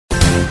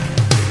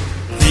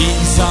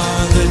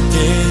are the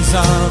days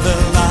of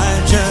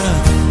Elijah,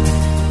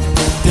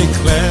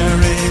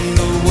 declaring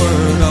the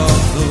word of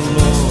the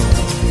Lord.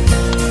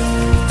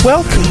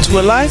 Welcome to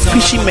a live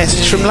preaching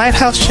message from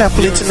Lighthouse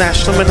Chapel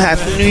International,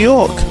 Manhattan, New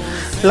York.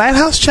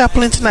 Lighthouse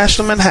Chapel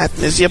International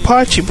Manhattan is the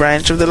Apache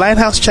branch of the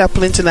Lighthouse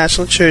Chapel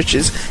International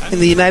Churches in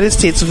the United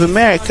States of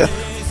America,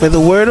 where the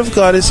Word of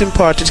God is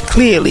imparted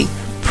clearly,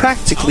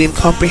 practically, and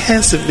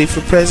comprehensively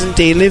for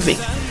present-day living.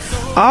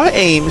 Our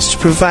aim is to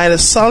provide a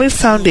solid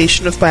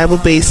foundation of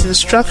Bible-based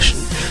instruction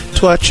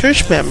to our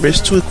church members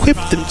to equip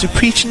them to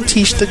preach and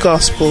teach the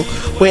gospel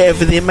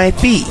wherever they might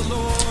be.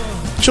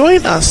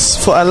 Join us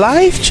for a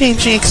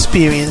life-changing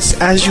experience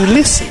as you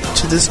listen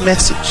to this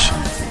message.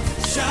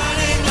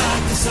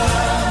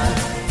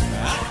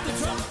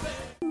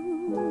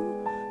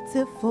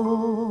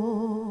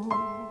 Beautiful.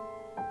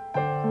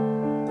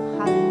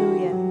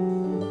 Hallelujah.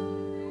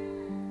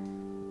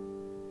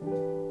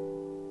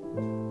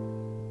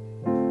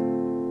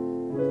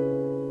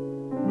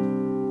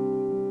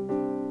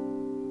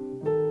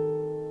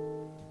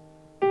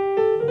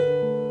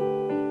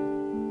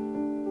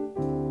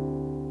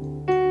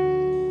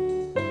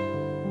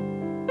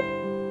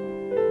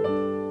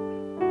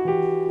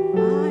 I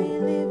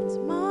lift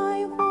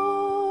my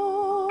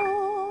voice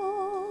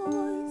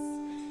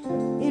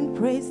in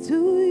praise to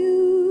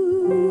you,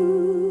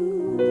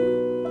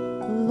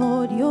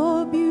 Lord,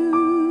 you're beautiful.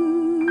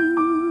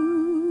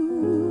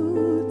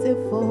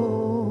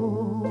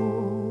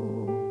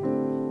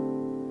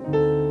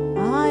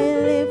 I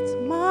lift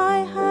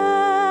my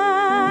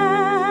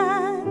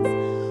hands,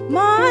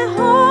 my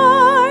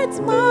heart,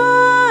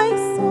 my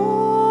soul.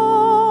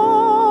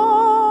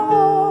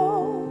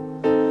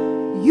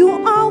 You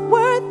are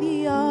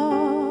worthy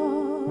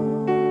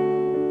of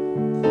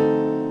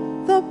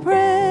the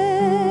praise.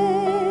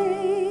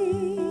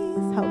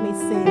 Help me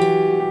sing.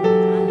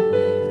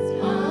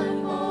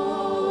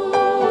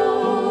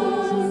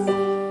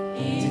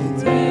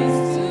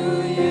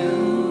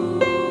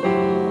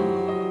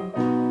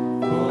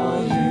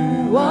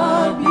 You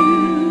are beautiful.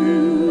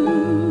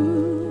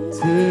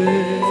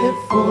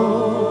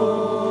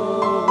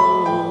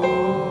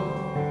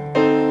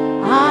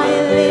 I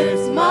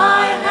lift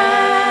my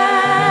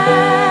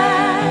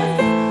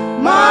hands,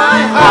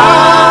 my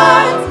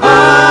heart,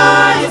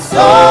 my soul.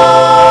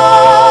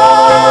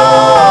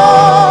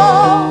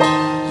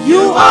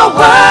 You are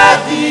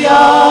worthy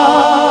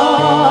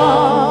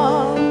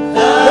of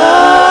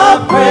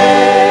the praise.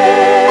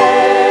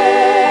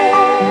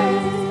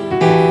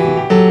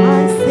 I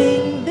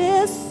sing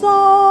this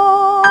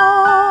song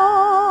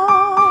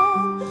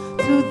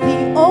to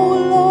thee, O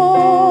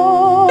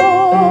Lord,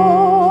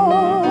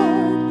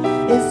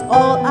 is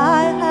all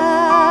I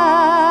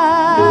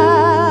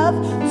have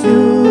to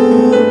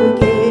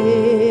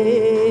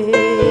give,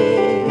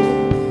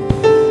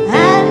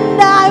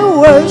 and I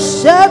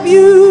worship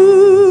you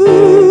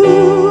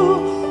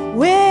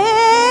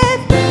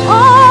with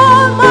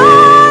all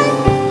my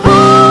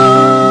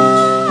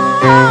heart.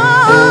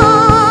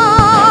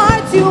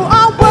 You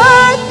are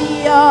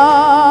worthy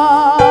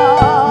of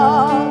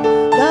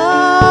the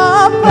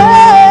praise.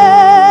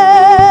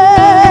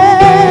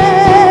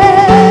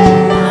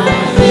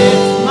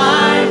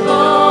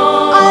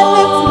 I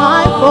lift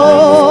my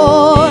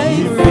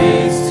voice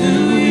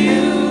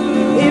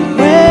in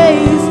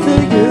praise to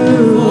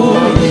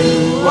you.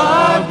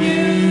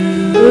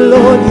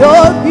 Lord,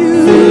 you're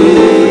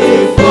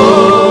beautiful.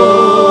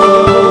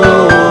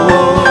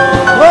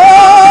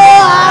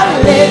 Oh, I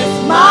lift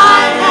my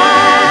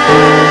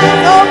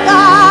hand, oh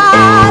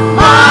God,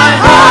 my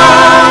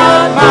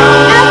heart,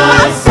 and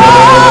my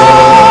soul.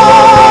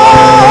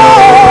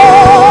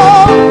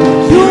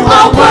 You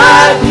are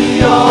worthy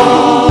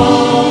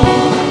of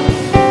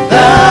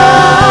the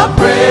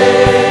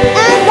praise.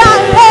 And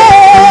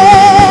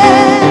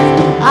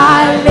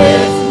I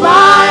lift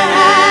my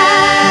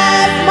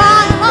hand,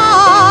 my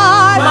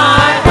heart,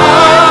 my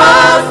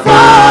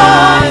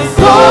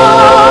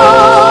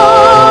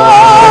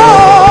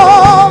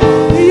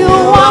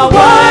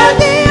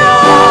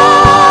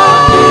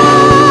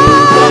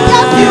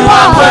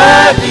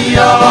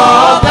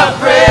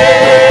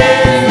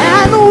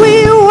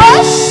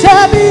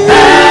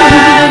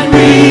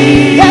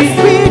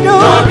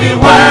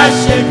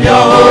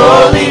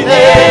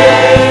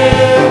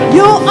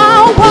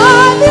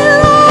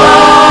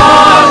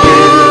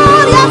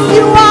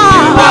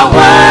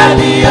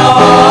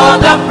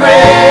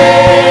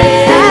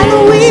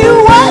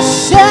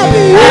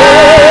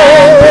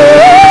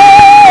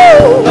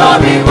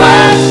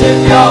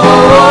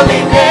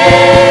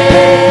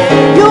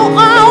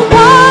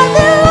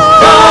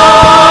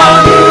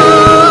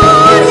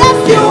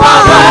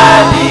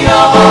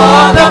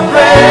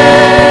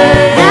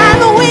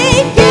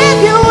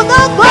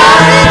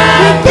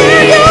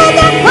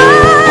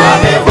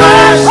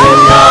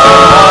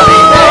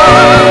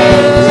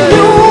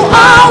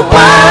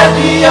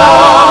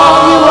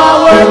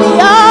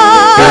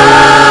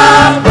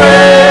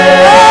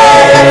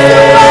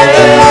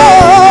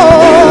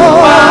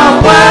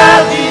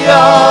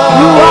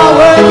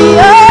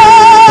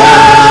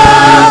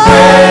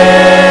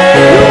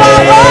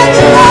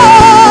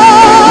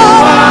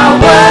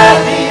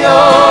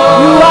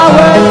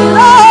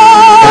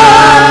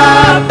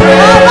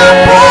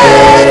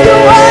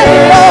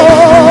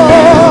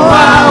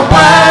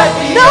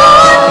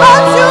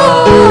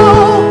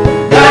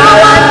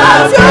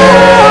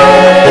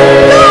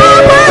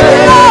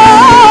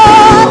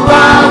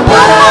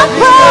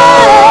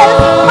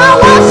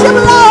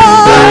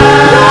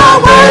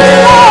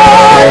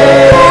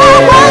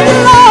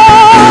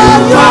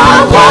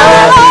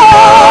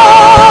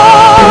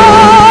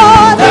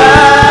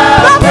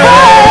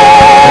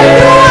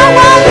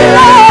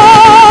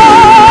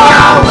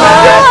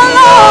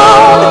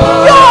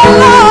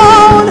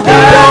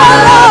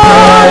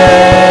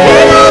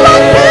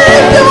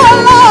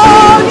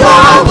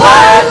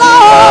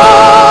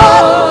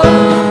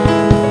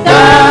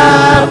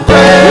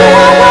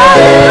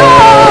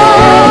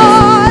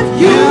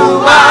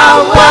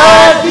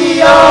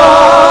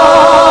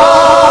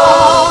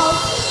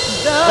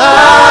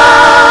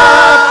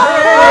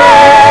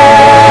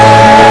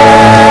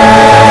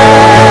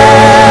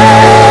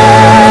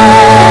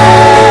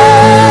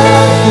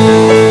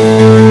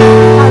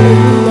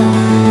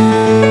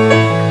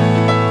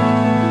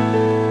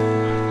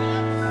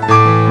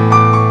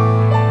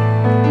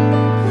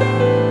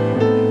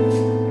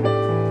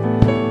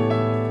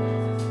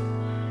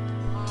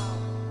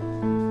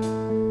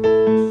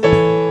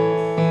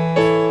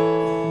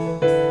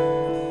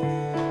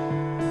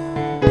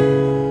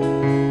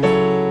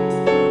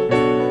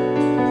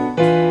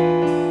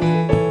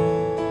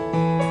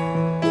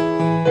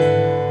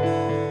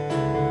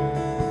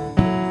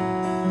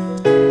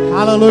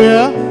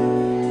Hallelujah.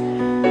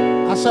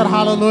 I said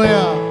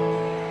hallelujah.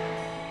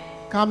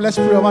 Come, let's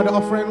pray over the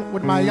offering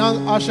with my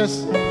young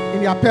ushers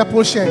in their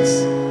purple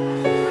shirts.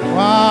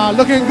 Wow,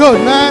 looking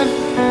good, man.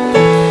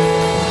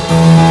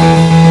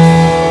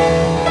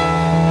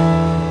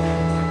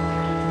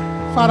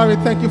 Father,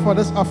 we thank you for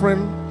this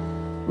offering.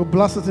 We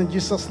bless it in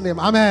Jesus' name.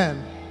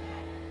 Amen.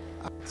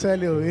 I tell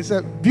you, it's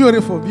a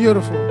beautiful,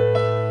 beautiful.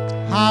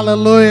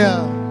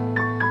 Hallelujah.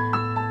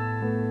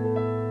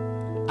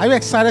 Are you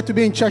excited to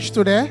be in church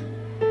today?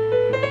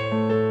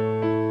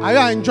 Are you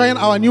enjoying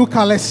our new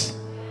colors?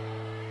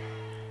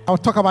 I'll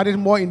talk about it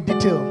more in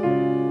detail.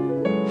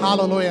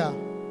 Hallelujah.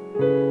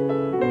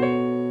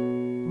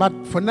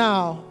 But for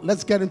now,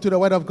 let's get into the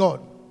Word of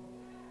God.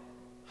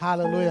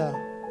 Hallelujah.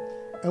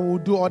 And we'll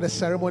do all the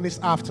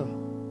ceremonies after.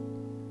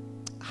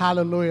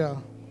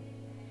 Hallelujah.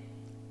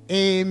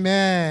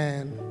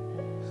 Amen.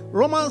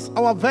 Romans,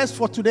 our verse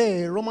for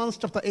today, Romans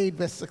chapter 8,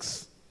 verse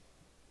 6.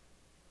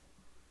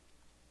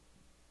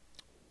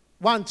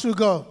 1, 2,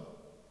 go.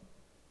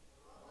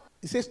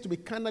 It says to be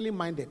carnally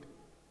minded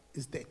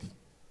is death.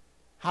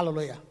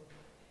 Hallelujah.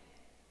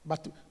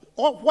 But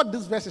what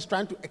this verse is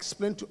trying to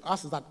explain to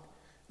us is that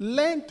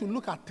learn to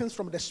look at things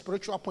from the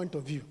spiritual point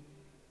of view.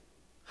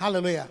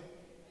 Hallelujah.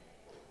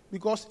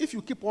 Because if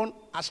you keep on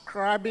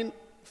ascribing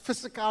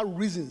physical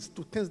reasons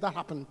to things that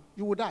happen,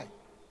 you will die.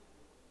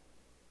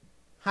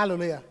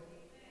 Hallelujah.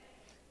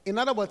 In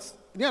other words,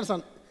 you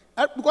understand?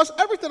 Because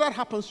everything that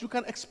happens, you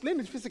can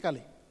explain it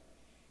physically.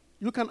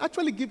 You can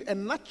actually give a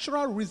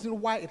natural reason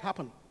why it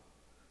happened.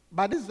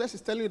 But this verse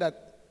is telling you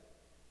that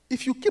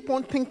if you keep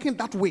on thinking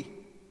that way,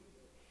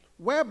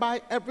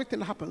 whereby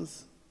everything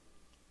happens,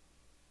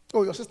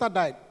 oh, your sister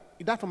died.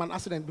 He died from an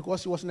accident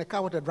because he was in a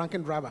car with a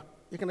drunken driver.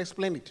 You can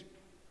explain it.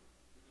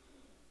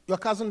 Your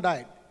cousin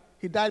died.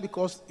 He died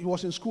because he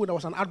was in school. There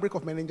was an outbreak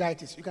of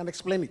meningitis. You can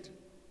explain it.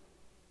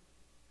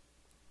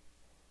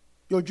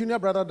 Your junior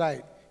brother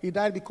died. He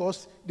died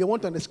because they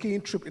went on a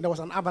skiing trip and there was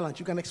an avalanche.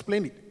 You can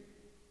explain it.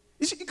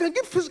 You see, you can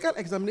give physical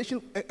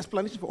explanation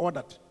for all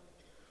that.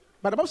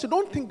 But the Bible says,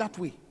 don't think that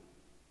way.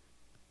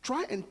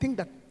 Try and think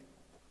that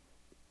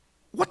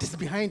what is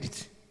behind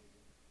it.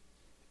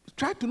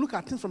 Try to look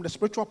at things from the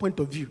spiritual point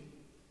of view.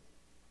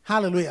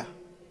 Hallelujah.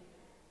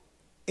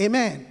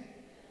 Amen.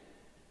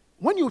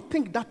 When you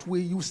think that way,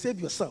 you save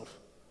yourself.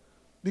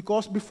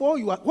 Because before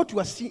what you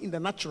are seeing in the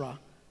natural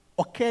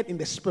occurred in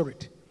the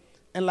spirit.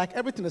 And like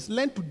everything else,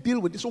 learn to deal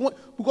with this.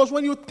 Because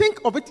when you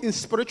think of it in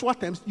spiritual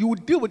terms, you will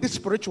deal with it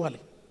spiritually.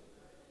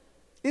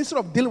 Instead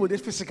of dealing with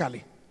it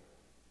physically.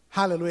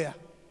 Hallelujah.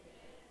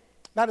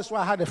 That is why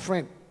I had a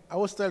friend. I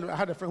always tell you, I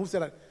had a friend who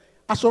said that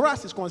as far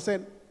as is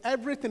concerned,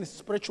 everything is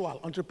spiritual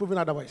until proven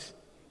otherwise.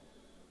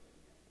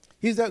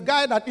 He's the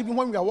guy that even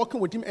when we are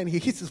walking with him and he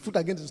hits his foot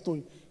against the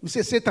stone, you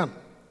say, Satan,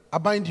 I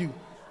bind you.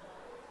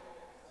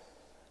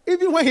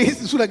 Even when he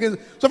hits his foot against,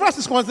 so far as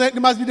is concerned, it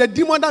must be the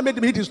demon that made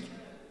him hit his.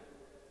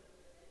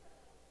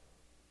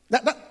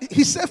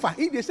 He's safer.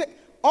 They say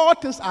all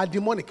things are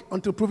demonic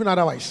until proven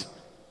otherwise.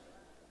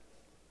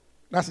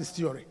 That's his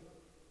theory.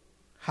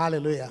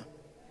 Hallelujah.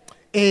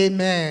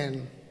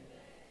 Amen.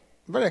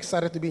 I'm very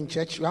excited to be in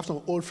church. We have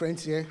some old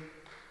friends here.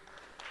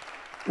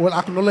 We'll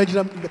acknowledge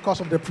them in the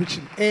course of the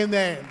preaching.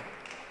 Amen.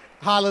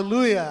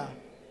 Hallelujah.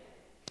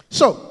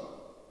 So,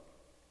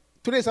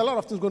 today's a lot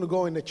of things going to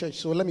go in the church.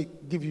 So let me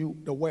give you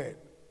the word.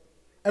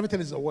 Everything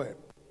is the word.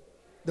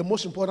 The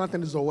most important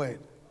thing is the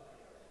word.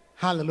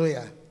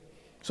 Hallelujah.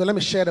 So let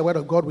me share the word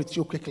of God with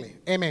you quickly.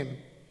 Amen.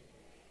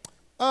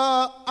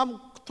 I'm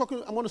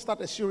going to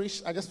start a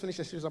series. I just finished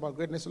a series about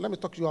greatness. So let me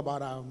talk to you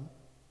about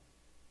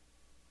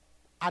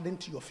adding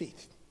to your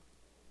faith.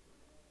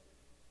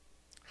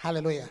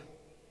 Hallelujah.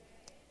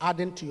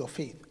 Adding to your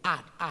faith.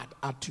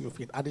 Add to your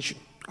faith. Addition.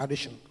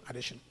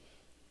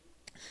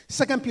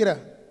 2 Peter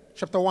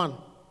chapter 1,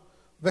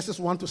 verses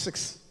 1 to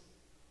 6.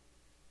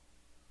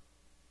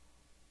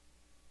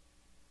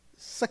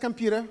 2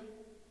 Peter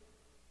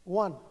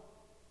 1,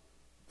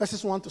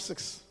 verses 1 to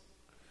 6.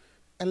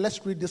 And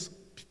let's read this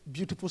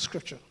beautiful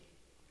scripture.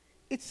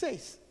 It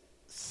says,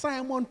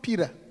 Simon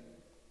Peter,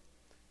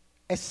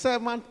 a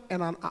servant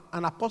and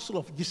an apostle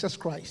of Jesus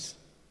Christ,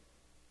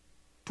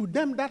 to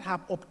them that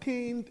have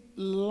obtained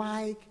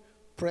like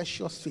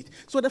precious faith.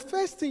 So the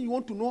first thing you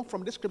want to know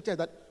from this scripture is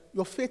that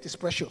your faith is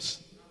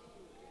precious.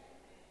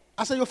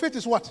 I say your faith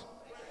is what?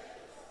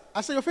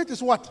 I say your faith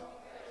is what?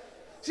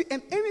 See,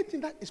 and anything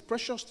that is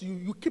precious to you,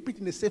 you keep it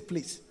in a safe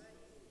place.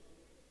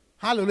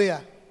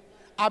 Hallelujah.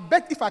 I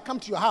bet if I come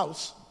to your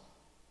house,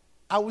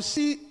 I will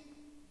see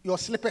your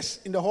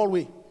slippers in the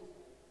hallway.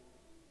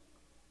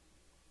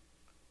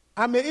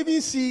 I may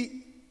even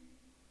see,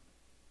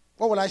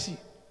 what will I see?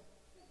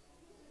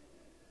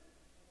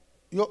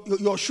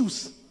 Your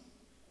shoes.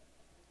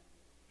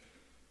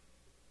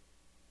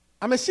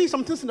 I may see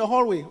some things in the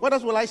hallway. What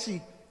else will I see?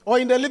 Or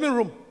in the living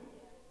room.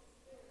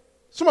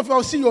 Some of you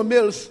will see your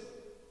mails,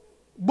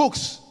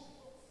 books,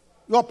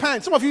 your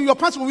pants. Some of you, your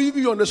pants will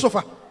even be on the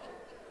sofa.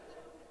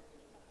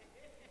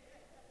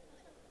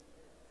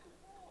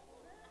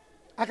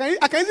 I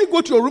can easily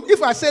go to your room.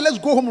 If I say, let's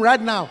go home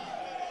right now,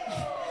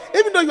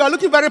 Even though you are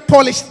looking very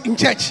polished in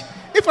church,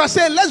 if I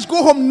say, let's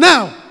go home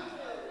now,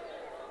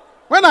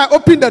 when I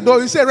open the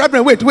door, you say,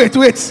 Reverend, wait.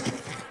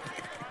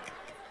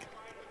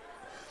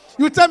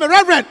 You tell me,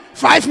 Reverend,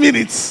 5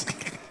 minutes.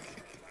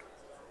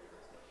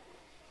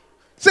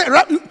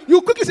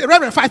 You quickly say,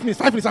 Reverend, 5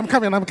 minutes, I'm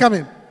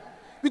coming.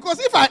 Because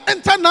if I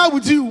enter now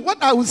with you,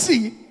 what I will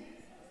see,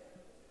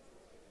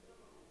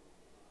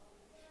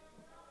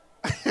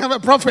 I'm a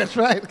prophet,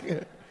 right?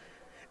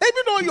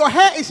 Even though your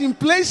hair is in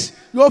place,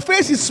 your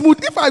face is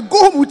smooth, if I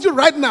go home with you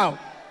right now,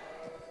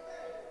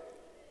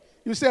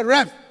 you say,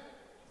 Rev,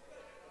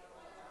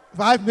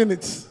 5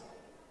 minutes.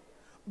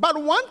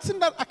 But one thing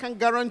that I can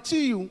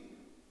guarantee you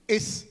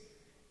is,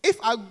 if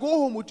I go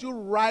home with you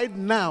right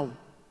now,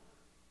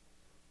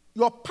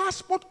 your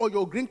passport or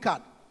your green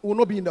card will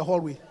not be in the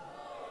hallway.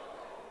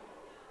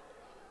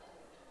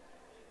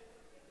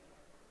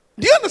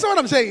 Do you understand what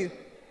I'm saying?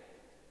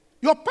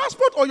 Your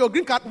passport or your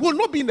green card will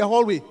not be in the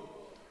hallway,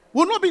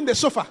 will not be in the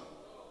sofa.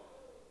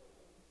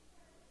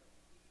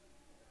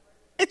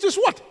 It is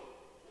what?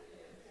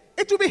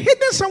 It will be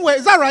hidden somewhere.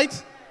 Is that right?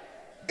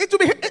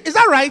 Is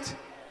that right?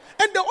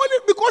 And the only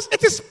because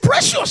it is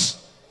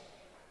precious.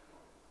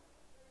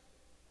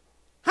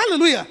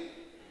 Hallelujah.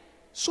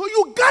 So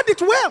you guard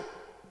it well.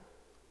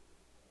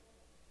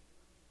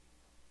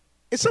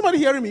 Is somebody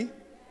hearing me?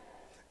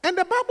 And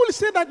the Bible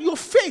says that your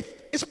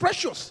faith is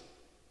precious.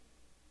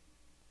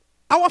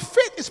 Our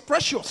faith is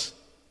precious.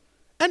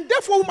 And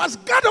therefore we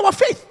must guard our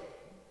faith.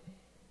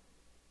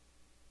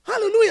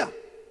 Hallelujah.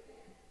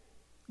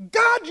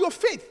 Guard your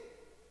faith.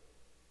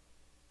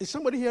 Is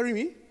somebody hearing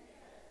me?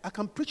 I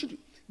can preach it.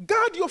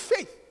 Guard your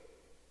faith.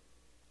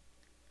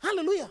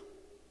 Hallelujah.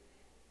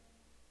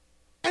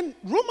 And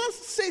Romans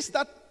says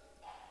that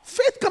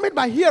faith cometh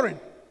by hearing,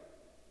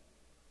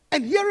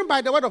 and hearing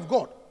by the word of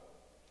God.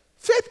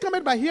 Faith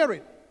cometh by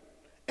hearing,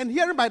 and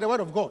hearing by the word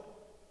of God.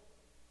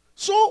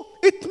 So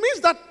it means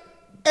that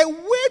a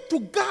way to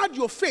guard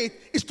your faith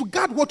is to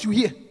guard what you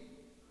hear.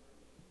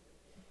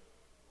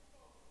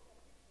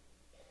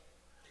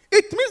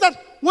 It means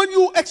that when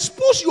you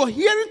expose your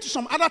hearing to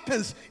some other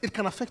things, it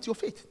can affect your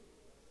faith.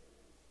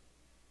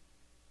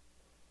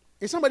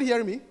 Is somebody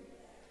hearing me?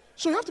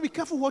 So you have to be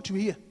careful what you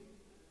hear.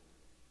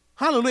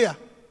 Hallelujah.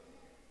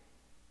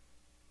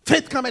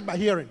 Faith cometh by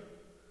hearing.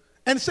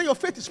 And say your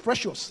faith is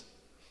precious.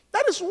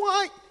 That is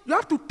why you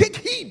have to take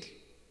heed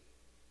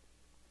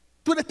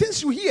to the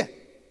things you hear,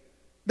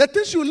 the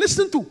things you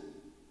listen to.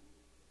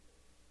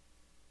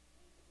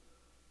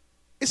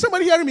 Is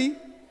somebody hearing me?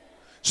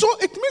 So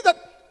it means that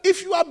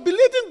if you are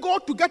believing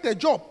God to get a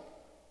job,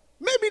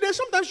 maybe there's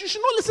sometimes you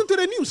should not listen to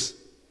the news.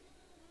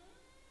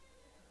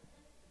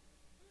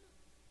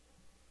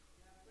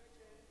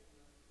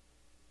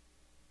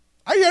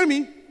 Are you hearing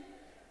me?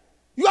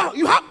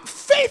 You have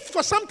faith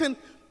for something,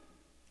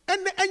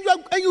 and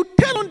you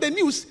turn on the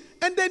news,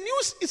 and the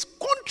news is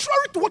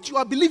contrary to what you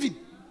are believing.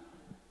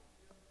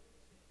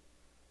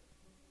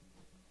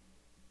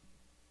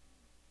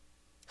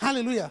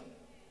 Hallelujah.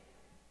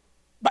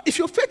 But if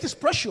your faith is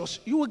precious,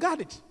 you will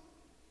guard it.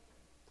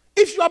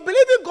 If you are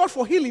believing God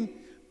for healing,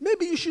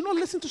 maybe you should not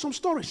listen to some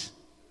stories.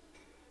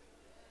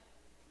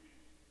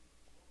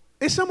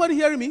 Is somebody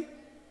hearing me?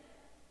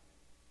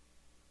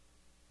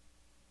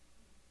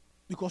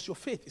 Because your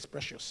faith is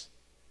precious.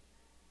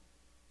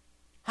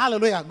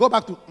 Hallelujah. Go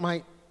back to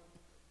my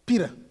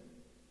Peter.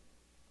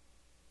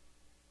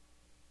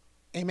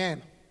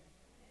 Amen.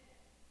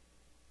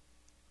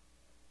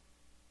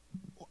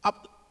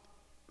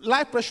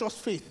 Like precious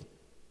faith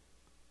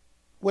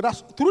with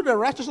us through the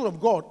righteousness of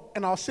God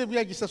and our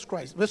Savior Jesus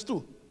Christ. Verse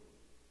 2.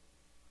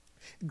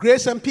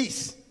 Grace and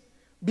peace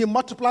be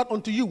multiplied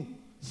unto you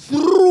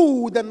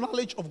through the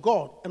knowledge of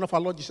God and of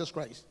our Lord Jesus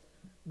Christ.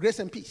 Grace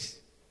and peace.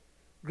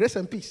 Grace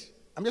and peace.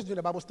 I'm just doing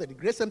a Bible study.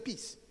 Grace and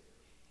peace.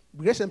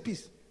 Grace and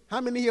peace. How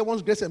many here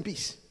wants grace and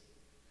peace?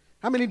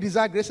 How many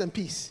desire grace and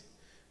peace?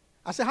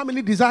 I said, how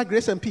many desire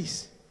grace and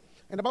peace?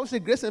 And the Bible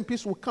says grace and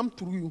peace will come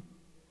through you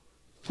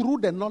through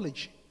the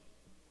knowledge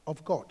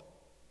of God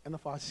and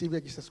of our Savior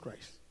Jesus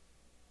Christ.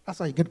 That's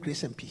how you get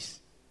grace and peace.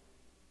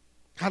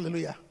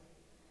 Hallelujah.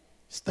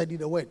 Study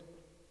the word.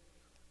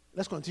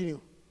 Let's continue.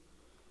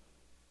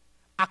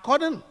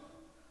 According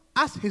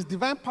as his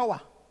divine power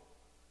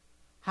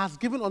has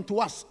given unto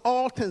us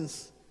all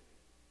things.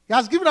 He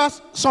has given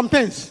us some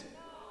things.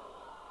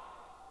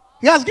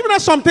 He has given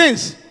us some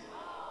things.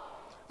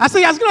 I say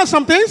he has given us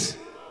some things.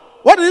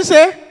 What did he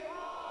say?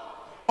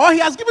 Or he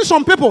has given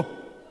some people.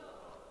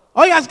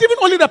 Or he has given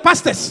only the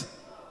pastors.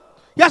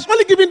 He has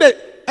only given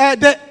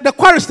the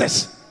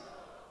choristers.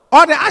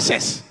 Or the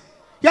ushers.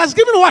 He has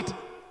given what?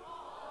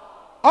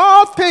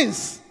 All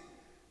things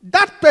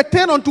that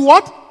pertain unto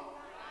what?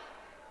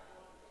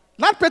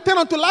 That pertain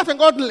unto life and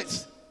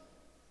godliness.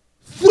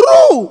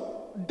 Through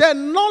the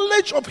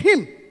knowledge of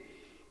him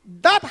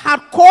that had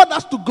called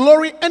us to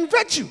glory and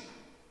virtue.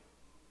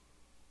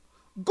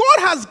 God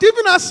has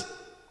given us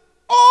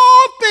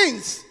all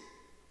things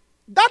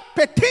that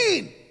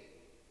pertain.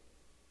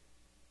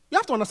 You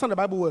have to understand the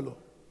Bible well.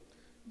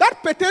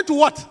 That pertain to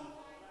what?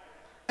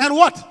 And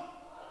what?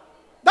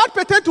 That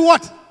pertains to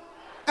what?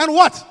 And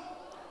what?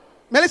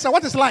 Melissa,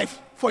 what is life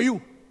for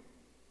you?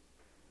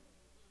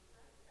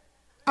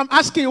 I'm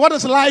asking you, what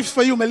is life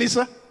for you,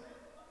 Melissa?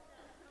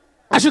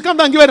 I should come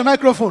down and give her the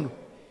microphone.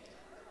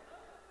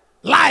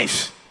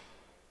 Life.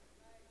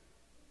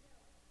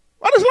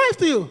 What is life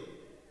to you?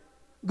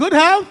 Good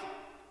health?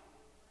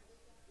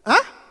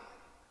 Huh?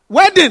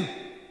 Wedding?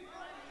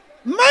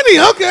 Money,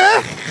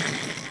 okay.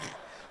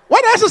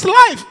 What else is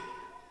life?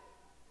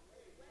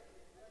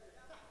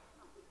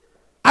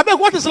 I beg,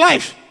 what is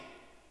life?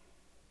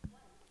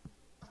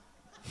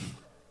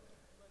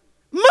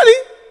 Money,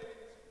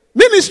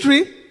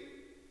 ministry,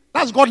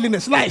 that's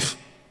godliness, life.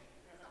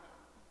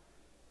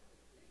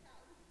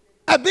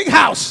 A big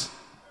house.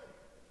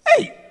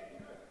 Hey,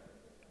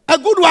 a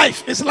good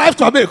wife is life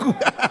to Abeku.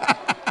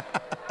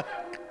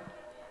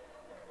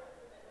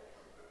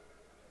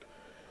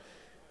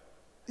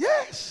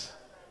 Yes.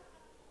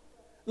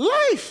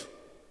 Life.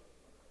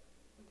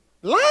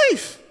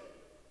 Life.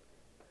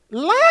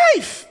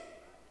 Life.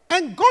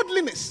 And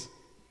godliness.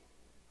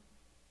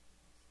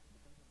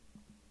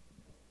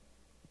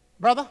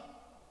 Brother,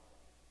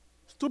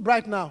 it's too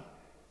bright now.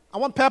 I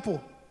want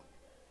purple.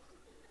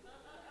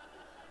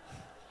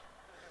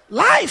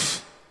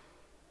 Life.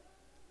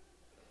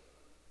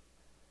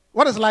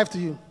 What is life to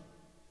you?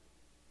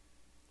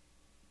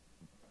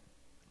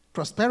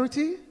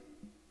 Prosperity,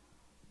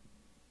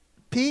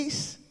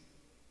 peace,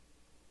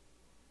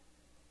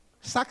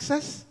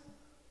 success,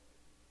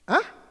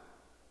 huh?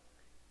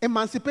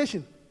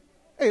 Emancipation.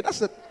 Hey,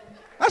 that's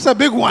a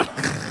big one.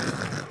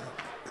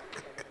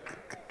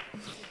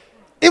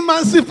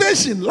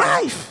 Emancipation,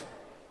 life.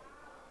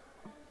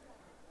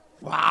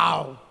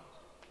 Wow.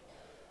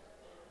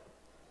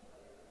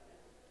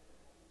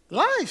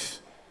 Life.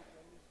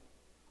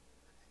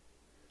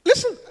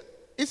 Listen,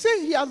 it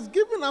says he has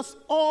given us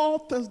all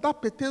things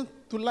that pertain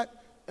to life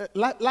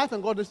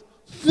and godliness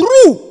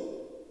through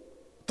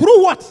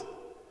what?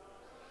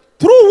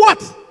 Through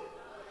what?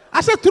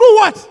 I said through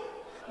what?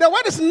 The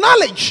word is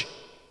knowledge.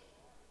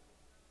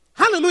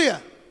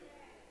 Hallelujah.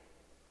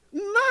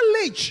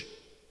 Knowledge.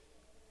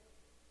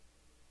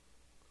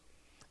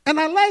 And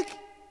I like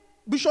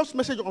Bishop's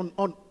message on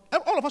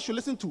all of us should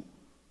listen to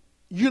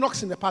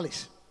Eunuchs in the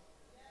Palace.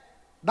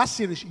 That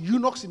series,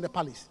 Eunuchs in the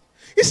Palace.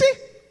 You see,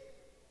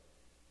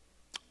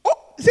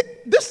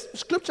 this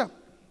scripture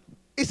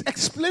is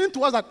explaining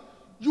to us that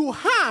you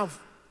have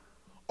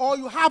or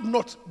you have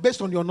not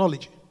based on your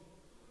knowledge.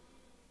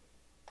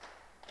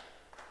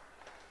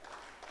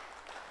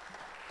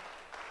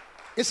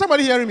 Is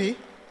somebody hearing me?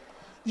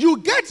 You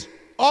get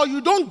or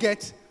you don't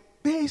get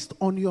based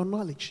on your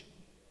knowledge.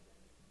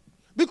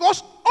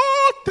 Because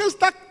all things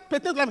that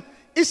pertain to life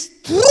is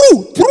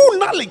through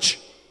knowledge.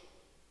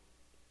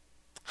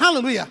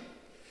 Hallelujah.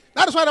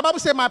 That is why the Bible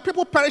says, my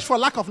people perish for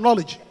lack of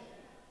knowledge.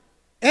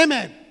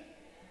 Amen.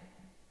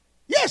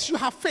 Yes, you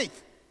have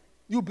faith.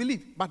 You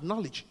believe, but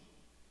knowledge.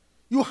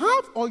 You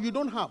have or you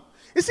don't have.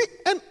 You see,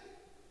 and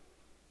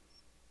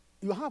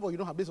you have or you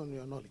don't have based on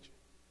your knowledge.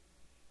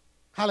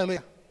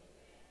 Hallelujah.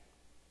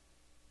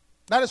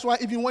 That is why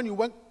even when you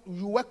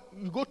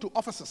go to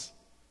offices.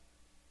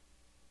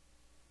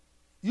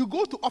 You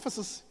go to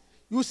offices,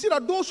 you see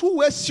that those who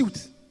wear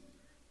suit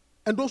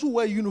and those who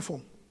wear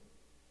uniform.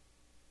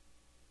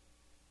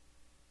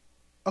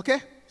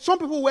 Okay? Some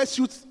people wear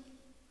suits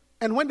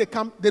and when they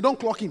come, they don't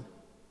clock in.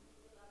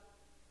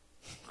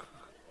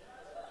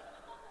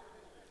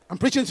 I'm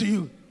preaching to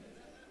you.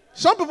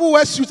 Some people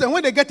wear suits and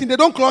when they get in, they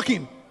don't clock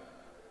in.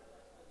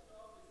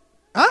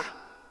 Huh?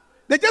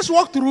 They just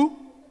walk through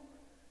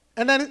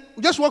and then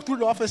just walk through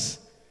the office,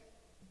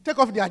 take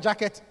off their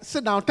jacket,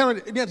 sit down, turn on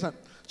the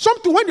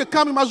Something when you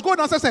come, you must go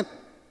downstairs and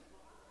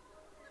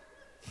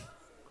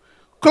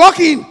clock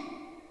in.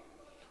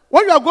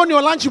 When you are going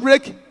your lunch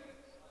break,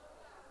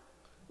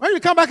 when you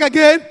come back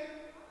again.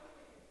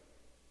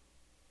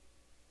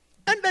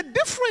 And the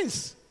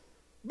difference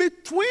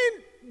between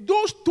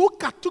those two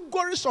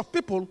categories of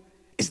people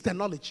is the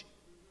knowledge.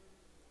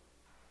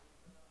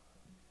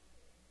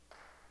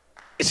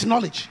 It's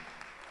knowledge.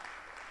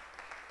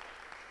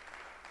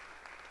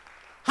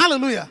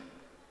 Hallelujah.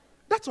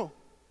 That's all.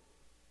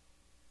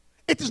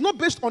 It is not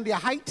based on their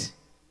height.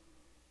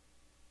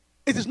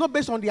 It is not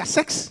based on their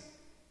sex.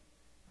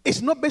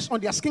 It's not based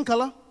on their skin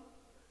color.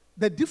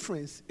 The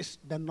difference is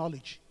the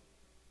knowledge.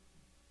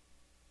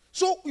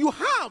 So you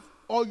have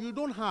or you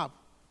don't have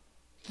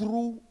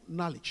through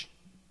knowledge.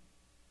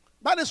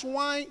 That is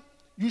why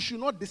you should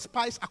not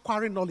despise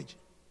acquiring knowledge.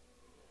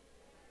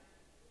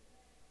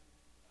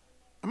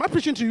 Am I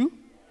preaching to you?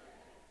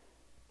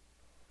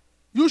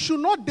 You should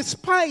not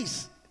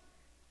despise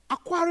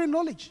acquiring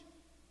knowledge.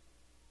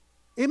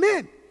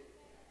 Amen.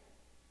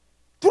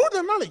 Through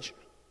the knowledge.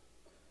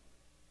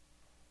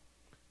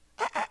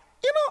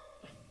 You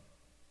know,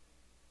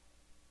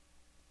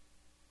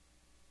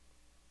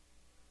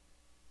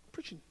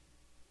 preaching.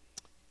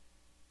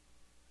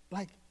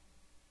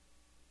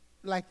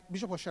 Like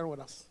Bishop was sharing with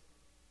us.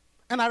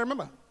 And I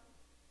remember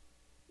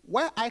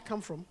where I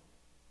come from,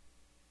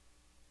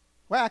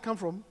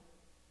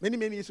 many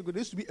years ago, there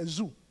used to be a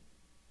zoo.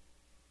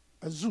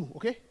 a zoo,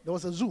 okay? There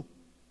was a zoo.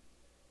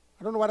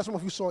 I don't know whether some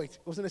of you saw it.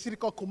 It was in a city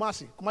called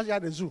Kumasi. Kumasi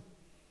had a zoo.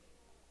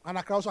 And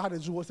Accra also had a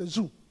zoo. It was a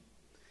zoo.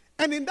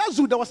 And in that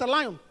zoo, there was a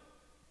lion.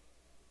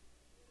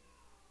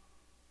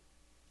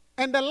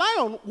 And the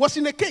lion was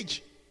in a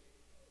cage.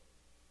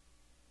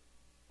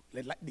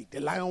 The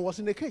lion was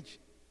in a cage.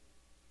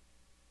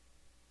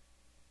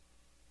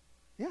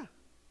 Yeah.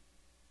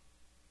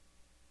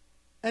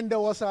 And there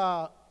was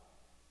a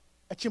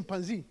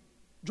chimpanzee,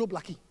 Joe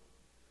Blackie,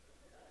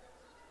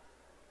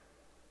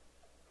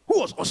 who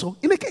was also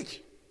in a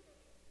cage.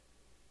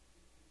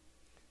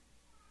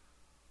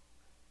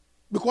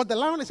 Because the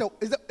lion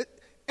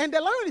and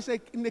the lion is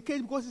in a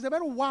cage because it's a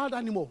very wild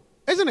animal,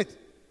 isn't it?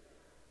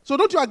 So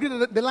don't you agree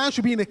that the lion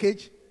should be in a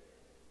cage?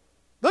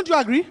 Don't you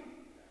agree?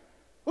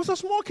 It's a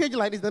small cage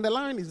like this, then the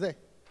lion is there.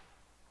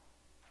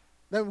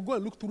 Then we go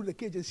and look through the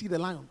cage and see the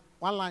lion,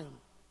 one lion.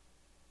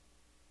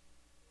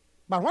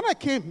 But when I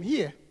came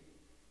here,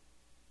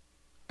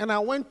 and I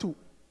went to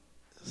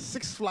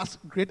Six Flags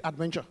Great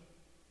Adventure,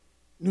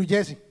 New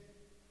Jersey.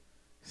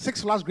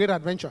 Six Flags Great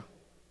Adventure.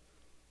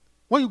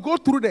 When you go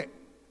through the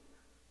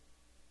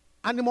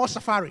animal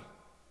safari,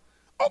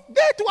 up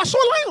there too I saw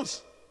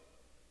lions.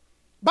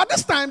 But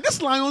this time,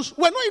 these lions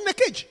were not in a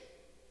cage.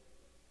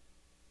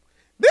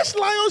 These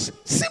lions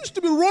seems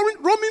to be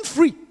roaming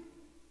free.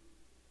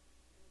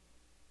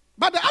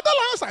 But the other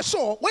lions I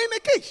saw were in a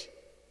cage.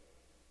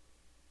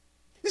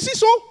 You see,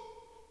 so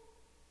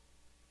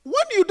when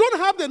you don't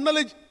have the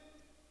knowledge,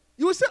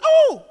 you will say,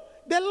 oh,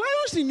 the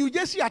lions in New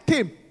Jersey are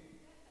tame.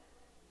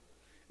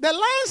 The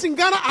lions in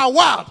Ghana are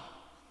wild.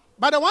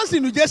 But the ones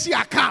in New Jersey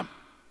are calm.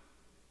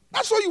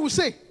 That's what you will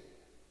say.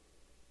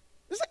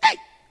 You say, hey,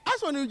 as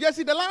for New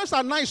Jersey, the lions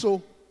are nice,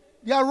 so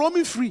they are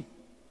roaming free.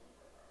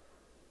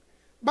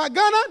 But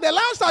Ghana, the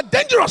lions are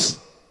dangerous.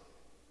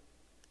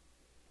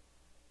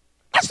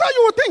 That's how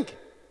you would think.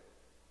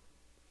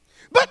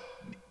 But,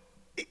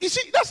 you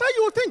see, that's how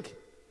you would think.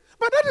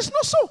 But that is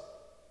not so.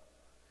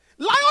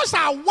 Lions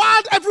are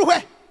wild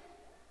everywhere.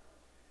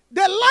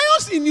 The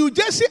lions in New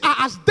Jersey are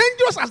as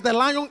dangerous as the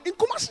lion in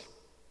Kumasi,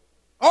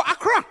 or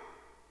Accra,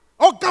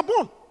 or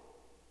Gabon.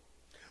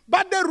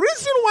 But the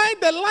reason why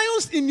the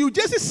lions in New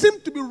Jersey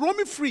seem to be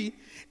roaming free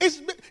is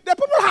the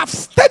people have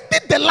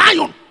studied the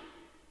lion.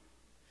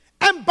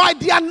 And by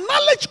their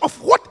knowledge of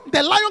what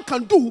the lion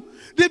can do,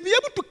 they'll be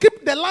able to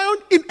keep the lion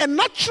in a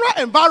natural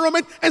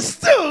environment, and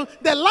still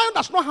the lion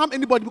does not harm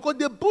anybody because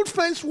they build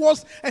fence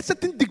walls a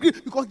certain degree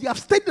because they have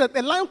studied that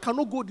the lion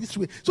cannot go this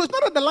way. So it's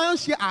not that the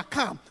lions here are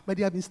calm, but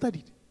they have been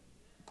studied.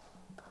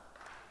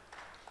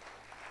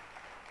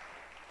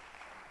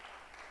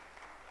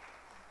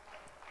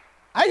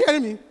 Are you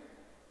hearing me?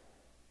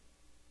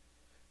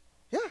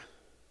 Yeah.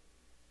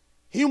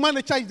 Human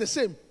nature is the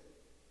same.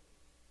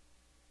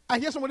 I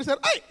hear somebody say,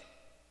 hey,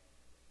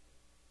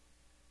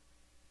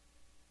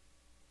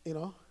 you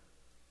know,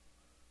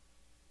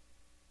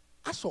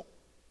 I saw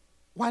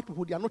white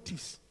people, they are not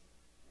thieves.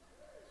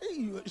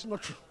 It's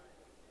not true.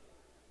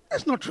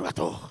 It's not true at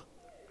all.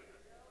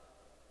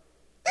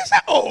 They say,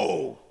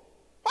 oh,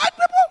 white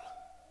people.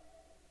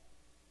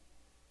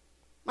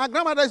 My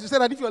grandmother used to say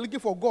that if you are looking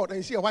for God and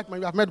you see a white man,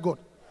 you have met God.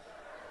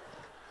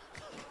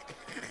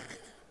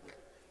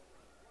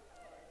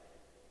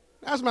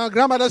 That's my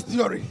grandmother's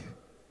theory.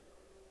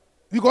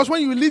 Because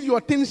when you leave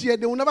your things here,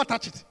 they will never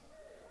touch it.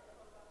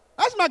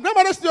 That's my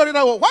grandmother's theory.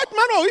 That white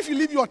man, or if you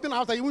leave your thing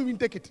outside, you won't even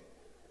take it.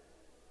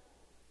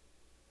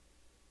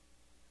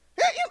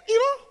 Hey, you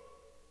know.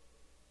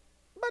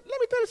 But let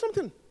me tell you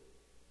something.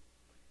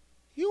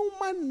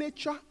 Human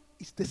nature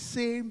is the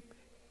same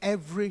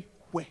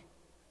everywhere.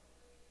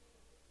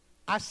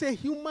 I say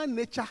human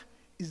nature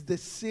is the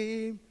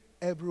same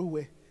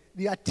everywhere.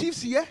 There are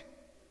thieves here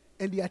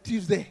and there are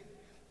thieves there.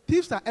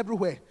 Thieves are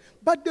everywhere.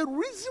 But the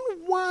reason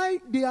why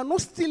they are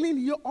not stealing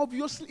here,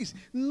 obviously, is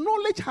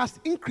knowledge has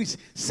increased.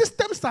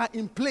 Systems are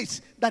in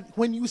place that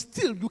when you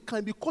steal, you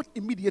can be caught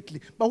immediately.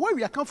 But where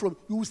we are come from,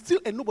 you will steal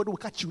and nobody will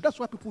catch you. That's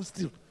why people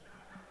steal.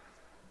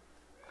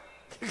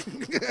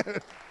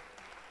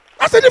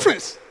 That's the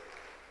difference.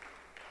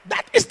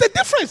 That is the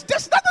difference.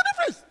 That's the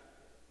difference.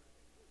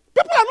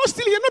 People are not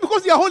stealing here not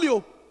because they are holy.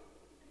 Oh.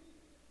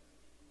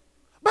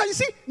 But you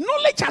see,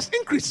 knowledge has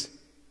increased.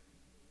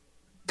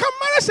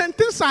 Cameras and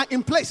things are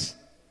in place.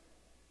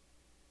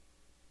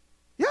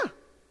 Yeah.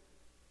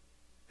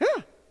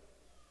 Yeah.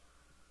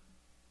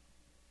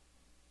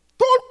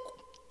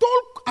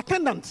 Toll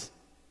attendants.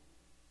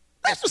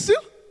 They used to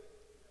steal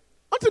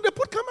until they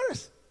put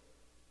cameras.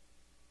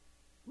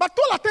 But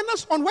toll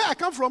attendants on where I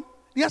come from,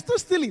 they are still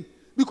stealing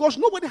because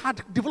nobody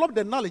had developed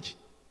the knowledge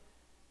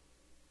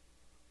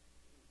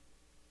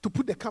to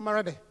put the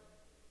camera there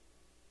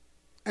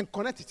and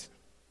connect it.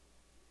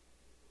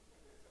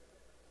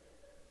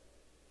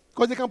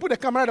 Because they can put the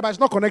camera there, but it's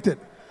not connected.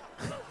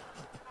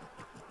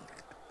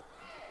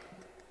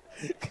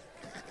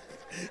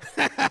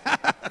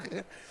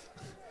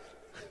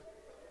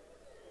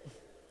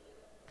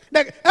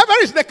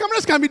 The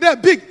cameras can be there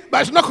big,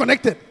 but it's not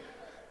connected.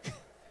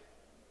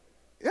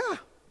 Yeah.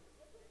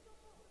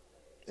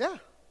 Yeah.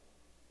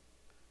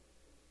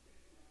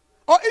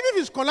 Or even if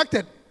it's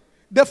connected,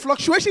 the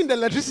fluctuation in the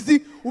electricity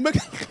will make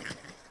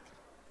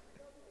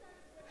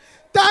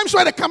times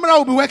where the camera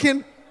will be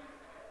working.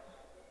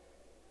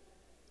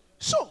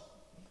 So,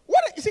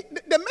 you see,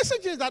 the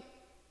message is that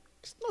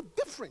it's not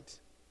different.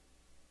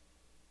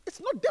 It's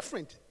not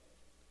different.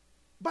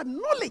 But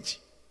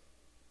knowledge.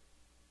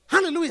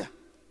 Hallelujah.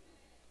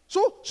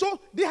 So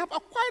they have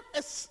acquired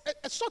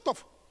a sort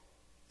of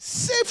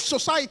safe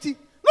society,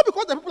 not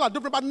because the people are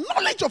different, but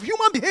knowledge of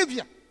human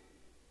behavior.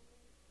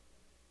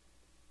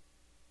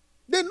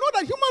 They know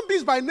that human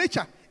beings by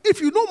nature,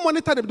 if you don't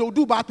monitor them, they'll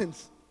do bad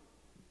things.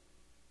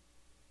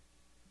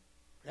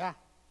 Yeah.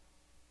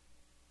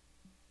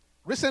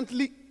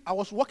 Recently, I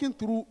was walking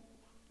through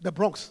the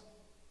Bronx.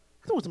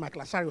 I think it was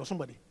Michael Asari or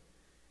somebody.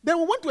 Then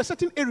we went to a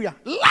certain area.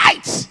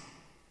 Lights!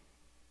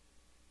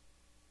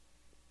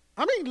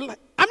 I mean,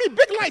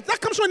 big lights.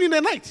 That comes on in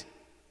the night.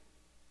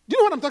 Do you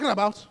know what I'm talking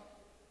about?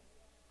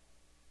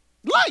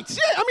 Lights,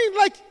 yeah. I mean,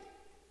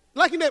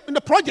 like in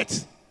the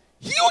projects.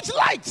 Huge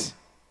lights.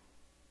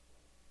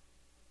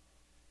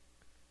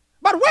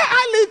 But where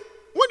I live,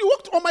 when you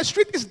walk on my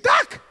street, it's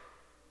dark.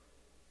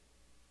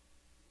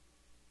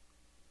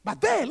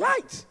 But there are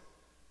lights.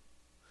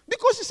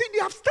 Because you see, they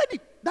have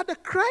studied that the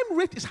crime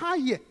rate is high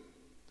here.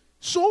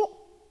 So,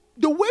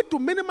 the way to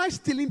minimize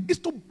stealing is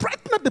to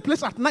brighten up the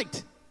place at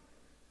night.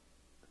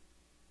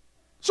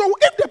 So,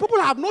 if the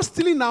people have no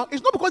stealing now,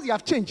 it's not because they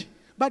have changed,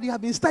 but they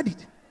have been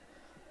studied.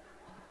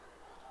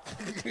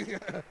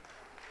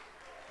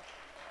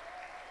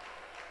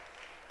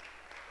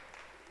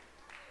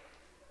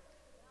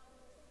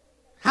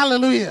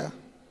 Hallelujah.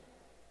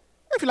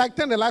 If you like,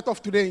 turn the light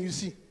off today and you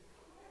see.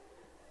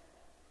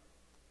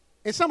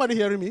 Is somebody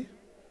hearing me?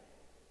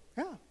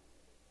 Yeah.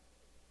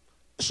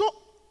 So,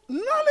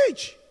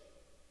 knowledge.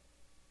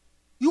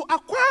 You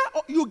acquire,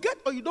 or you get,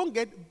 or you don't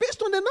get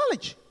based on the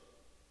knowledge.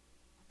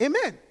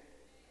 Amen.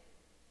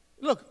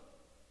 Look,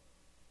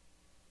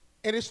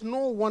 it is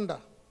no wonder,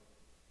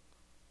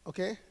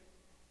 okay?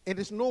 It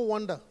is no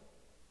wonder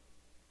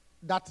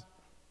that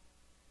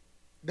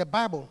the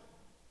Bible,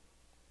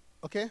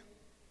 okay?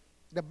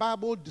 The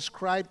Bible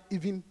describes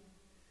even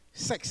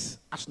sex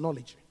as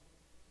knowledge.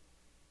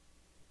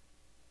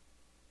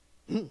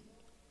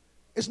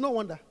 It's no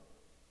wonder.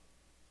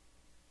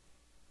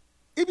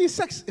 Even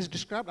sex is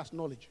described as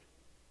knowledge.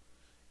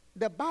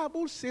 The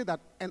Bible says that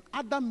and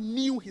Adam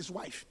knew his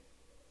wife.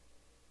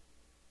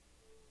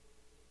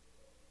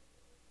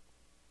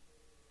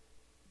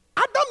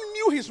 Adam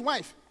knew his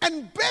wife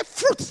and bare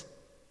fruit.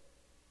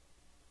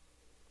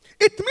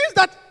 It means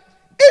that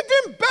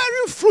even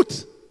bearing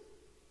fruit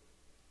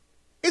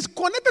is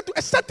connected to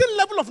a certain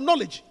level of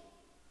knowledge.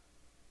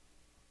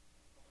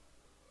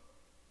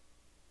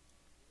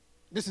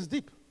 This is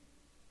deep.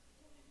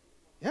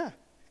 Yeah.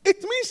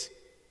 It means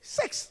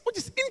sex, which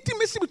is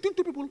intimacy between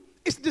two people,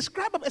 is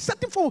described as a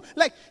certain form.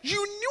 Like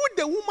you knew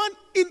the woman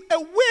in a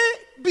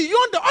way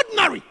beyond the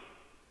ordinary.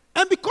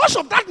 And because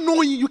of that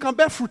knowing, you can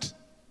bear fruit.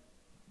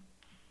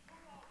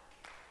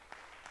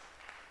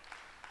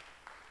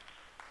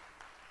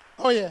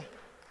 Oh, yeah.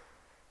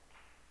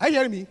 Are you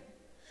hearing me?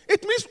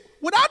 It means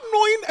without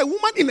knowing a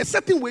woman in a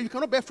certain way, you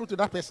cannot bear fruit to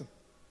that person.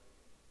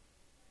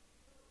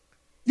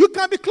 You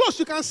can be close,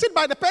 you can sit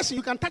by the person,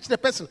 you can touch the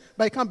person,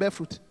 but you can't bear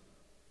fruit.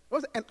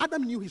 And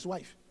Adam knew his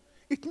wife.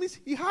 It means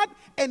he had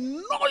a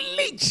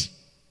knowledge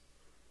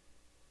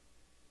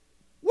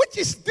which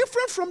is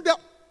different from the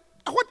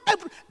what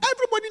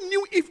everybody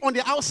knew Eve on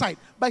the outside,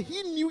 but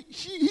he knew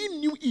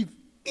Eve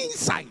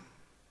inside.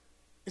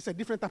 It's a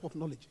different type of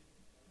knowledge.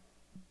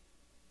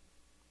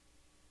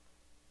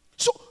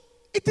 So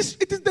it is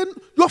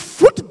your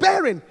fruit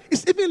bearing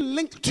is even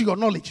linked to your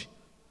knowledge.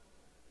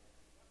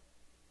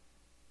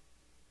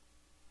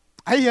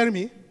 Are you hearing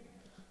me?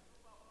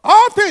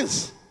 All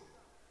things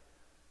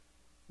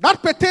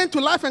that pertain to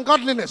life and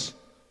godliness.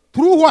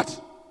 Through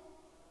what?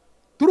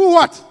 Through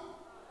what?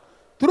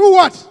 Through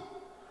what?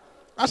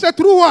 I said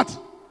through what?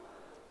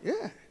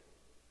 Yeah.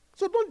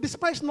 So don't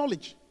despise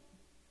knowledge.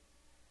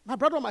 My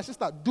brother or my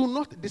sister, do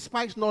not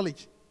despise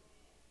knowledge.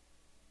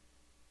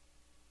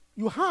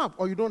 You have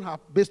or you don't have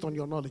based on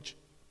your knowledge.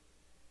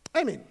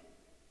 Amen.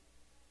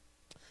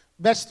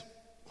 Best.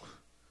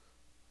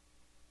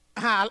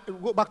 I'll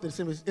go back to the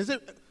same verse. Is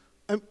it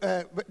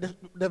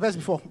the verse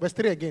before? Verse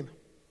 3 again.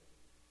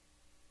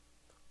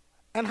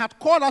 And had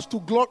called us to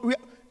glory,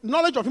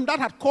 knowledge of him that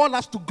had called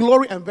us to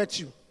glory and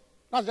virtue.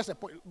 That's just a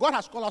point. God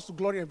has called us to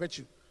glory and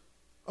virtue.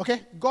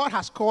 Okay? God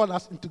has called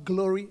us into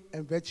glory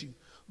and virtue.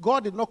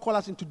 God did not call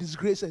us into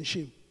disgrace and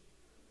shame.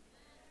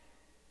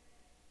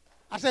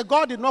 I said,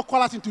 God did not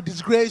call us into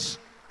disgrace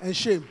and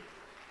shame.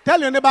 Tell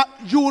your neighbor,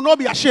 you will not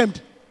be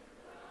ashamed.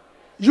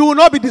 You will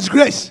not be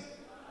disgraced.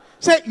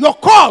 Say, your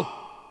call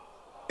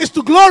is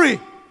to glory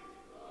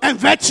and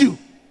virtue.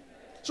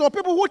 So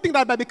people who think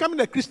that by becoming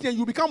a Christian,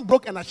 you become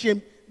broke and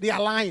ashamed, they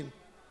are lying.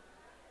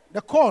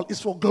 The call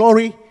is for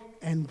glory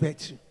and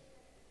virtue.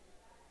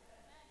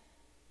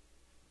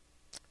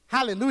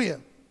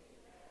 Hallelujah.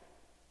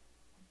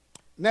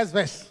 Next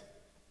verse.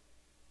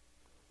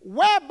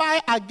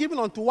 Whereby are given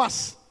unto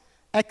us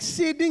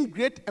exceeding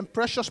great and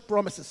precious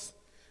promises,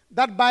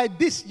 that by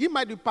this ye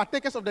might be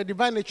partakers of the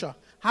divine nature,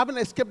 having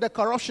escaped the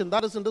corruption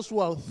that is in this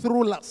world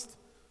through lust.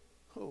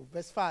 Oh,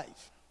 verse 5.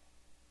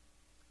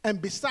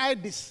 And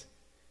beside this,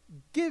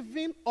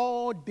 giving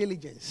all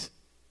diligence.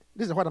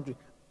 This is what I'm doing.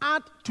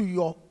 Add to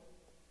your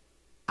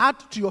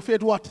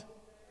faith what?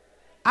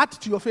 Add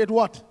to your faith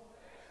what?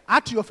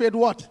 Add to your faith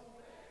what?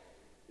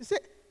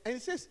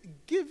 It says,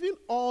 giving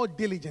all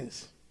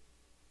diligence.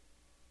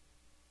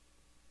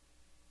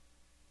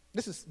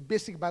 This is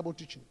basic Bible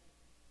teaching.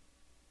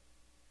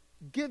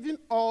 Giving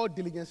all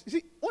diligence. You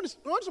see, when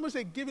somebody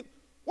say giving,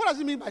 what does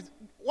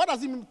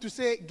it mean to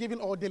say giving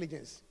all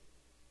diligence?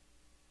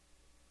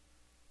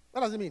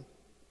 What does it mean?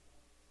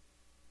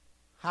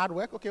 Hard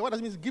work? Okay, what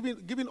does it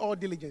mean giving all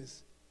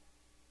diligence?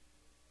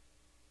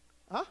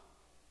 Huh?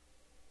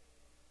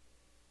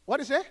 What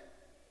do you say?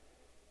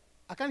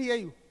 I can't hear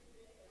you.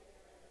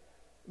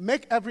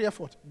 Make every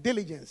effort.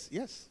 Diligence,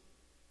 yes.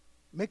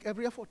 Make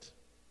every effort.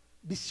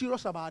 Be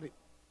serious about it.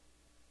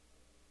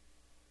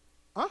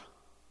 Huh?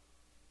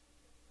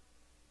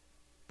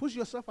 Push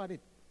yourself at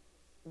it.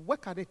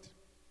 Work at it.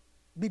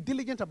 Be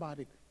diligent about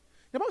it.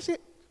 The Bible says,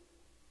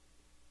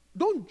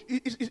 don't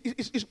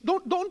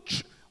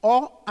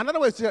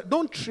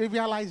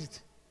trivialize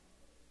it.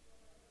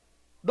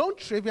 Don't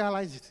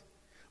trivialize it.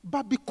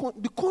 But be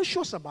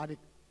conscious about it.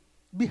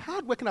 Be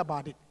hardworking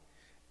about it.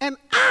 And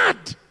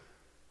add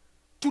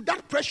to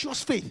that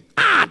precious faith.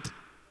 Add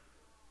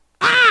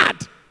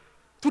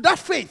to that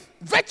faith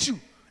virtue.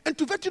 And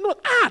to virtue not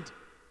add.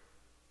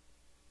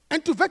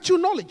 And to virtue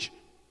knowledge.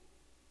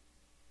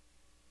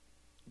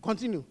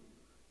 Continue.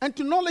 And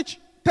to knowledge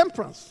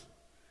temperance.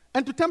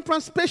 And to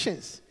temperance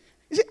patience.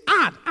 You see,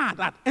 add.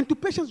 And to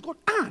patience, God,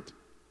 add.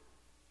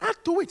 Add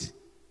to it.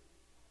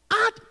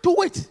 Add to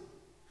it.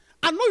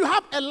 I know you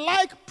have a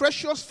like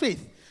precious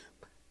faith.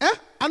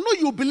 I know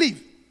you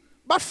believe.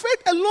 But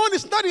faith alone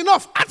is not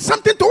enough. Add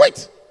something to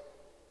it.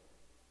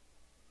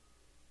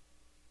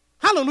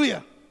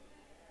 Hallelujah.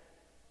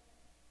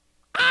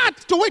 Add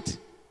to it.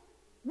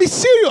 Be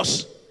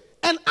serious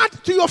and add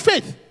to your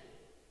faith.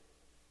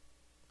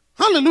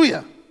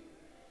 Hallelujah.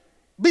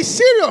 Be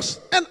serious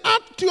and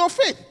add to your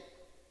faith.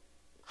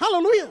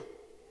 Hallelujah.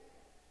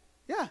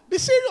 Yeah, be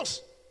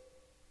serious.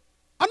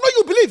 I know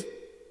you believe,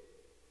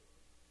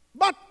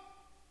 but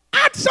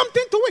add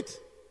something to it.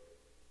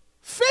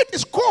 Faith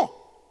is core.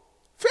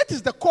 Faith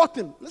is the core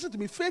thing. Listen to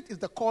me. Faith is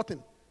the core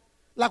thing.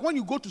 Like when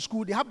you go to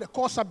school, they have the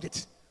core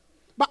subjects.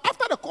 But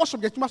after the core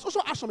subject, you must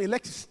also add some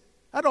electives.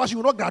 Otherwise, you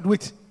will not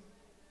graduate.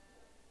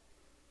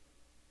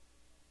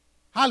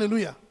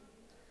 Hallelujah.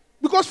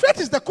 Because faith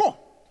is the core.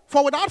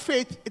 For without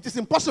faith, it is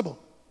impossible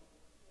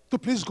to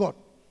please God.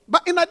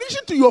 But in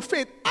addition to your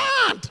faith,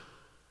 add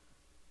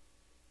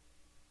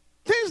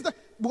things that,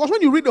 because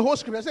when you read the whole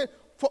scripture, I say,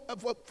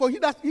 for he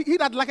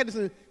that lacketh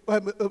this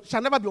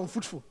shall never be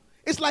unfruitful.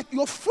 It's like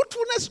your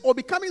fruitfulness or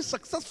becoming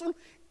successful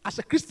as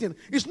a Christian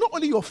is not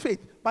only your faith,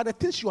 but the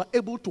things you are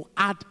able to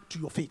add to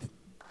your faith.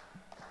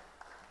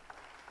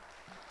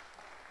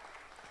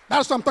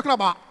 That's what I'm talking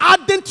about.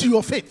 Adding to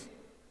your faith.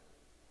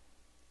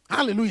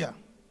 Hallelujah.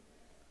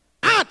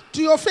 Add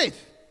to your faith.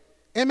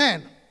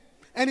 Amen.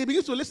 And he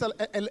begins to list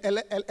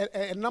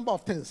a number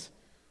of things.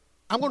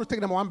 I'm going to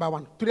take them one by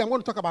one. Today I'm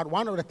going to talk about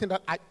one of the things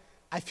that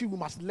I feel we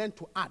must learn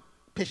to add.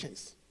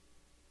 Patience.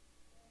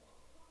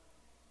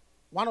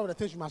 One of the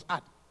things you must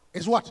add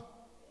is what?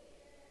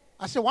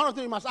 I said one of the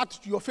things you must add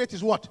to your faith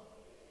is what?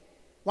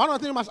 One of the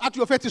things you must add to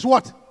your faith is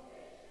what?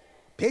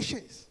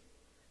 Patience.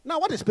 Now,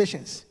 what is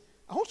patience?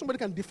 I hope somebody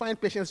can define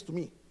patience to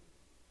me.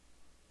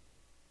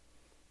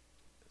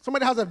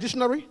 Somebody has a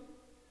dictionary?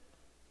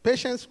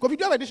 Patience. If you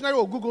do have a dictionary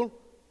or Google,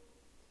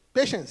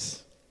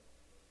 patience.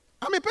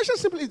 I mean, patience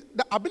simply is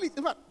the ability.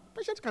 In fact,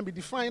 patience can be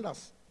defined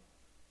as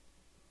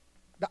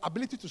the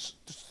ability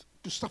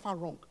to suffer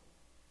wrong.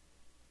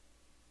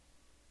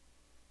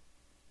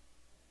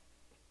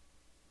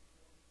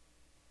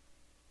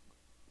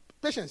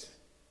 Patience.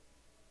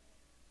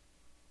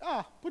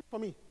 Put it for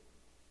me.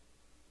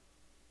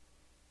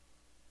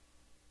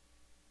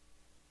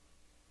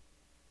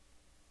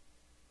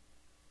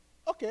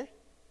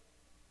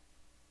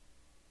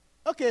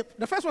 Okay,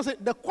 the first one says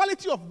the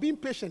quality of being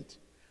patient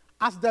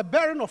as the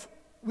bearing of,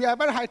 we are a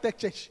very high-tech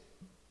church.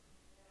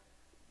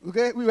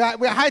 Okay, we are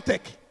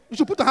high-tech. You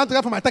should put a hand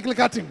together for my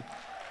technical team.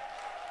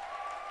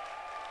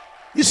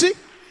 You see,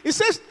 it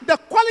says the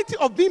quality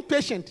of being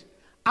patient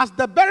as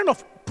the bearing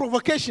of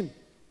provocation,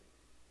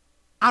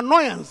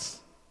 annoyance,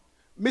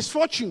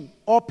 misfortune,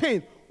 or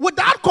pain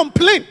without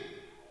complaint.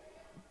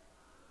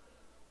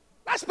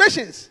 That's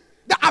patience.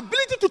 The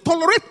ability to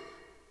tolerate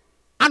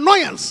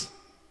annoyance,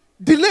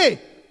 delay,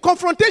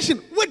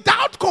 confrontation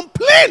without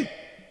complaint.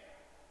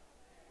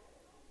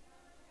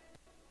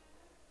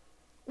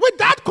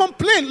 Without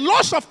complaint,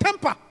 loss of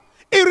temper,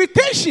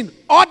 irritation,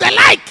 or the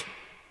like.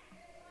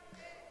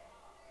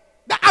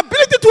 The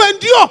ability to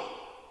endure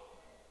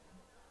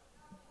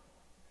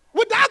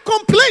without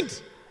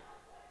complaint.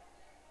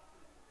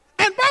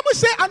 And Bible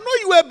says, I know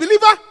you are a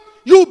believer,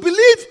 you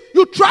believe,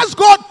 you trust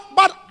God,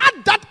 but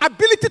add that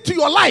ability to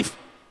your life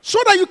so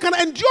that you can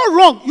endure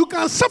wrong, you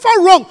can suffer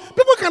wrong,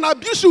 people can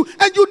abuse you,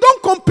 and you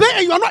don't complain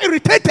and you are not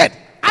irritated.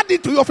 Add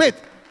it to your faith.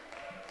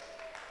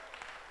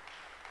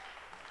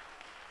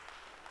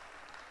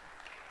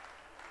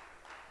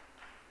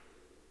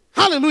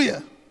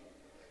 Hallelujah.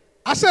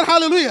 I said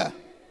hallelujah.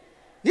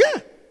 Yeah.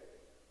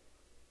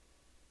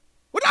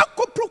 Without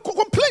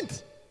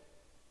complaint.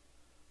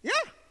 Yeah.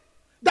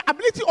 The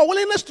ability or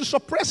willingness to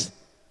suppress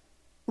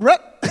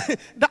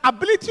the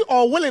ability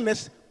or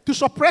willingness to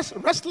suppress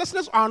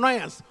restlessness or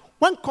annoyance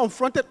when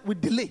confronted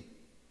with delay.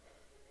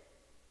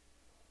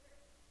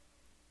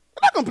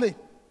 Don't complain.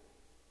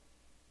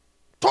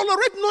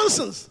 Tolerate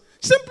nonsense.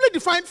 Simply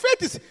defined,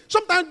 faith is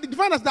sometimes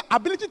defined as the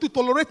ability to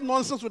tolerate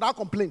nonsense without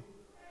complaint.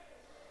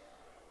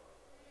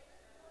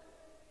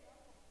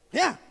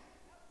 Yeah.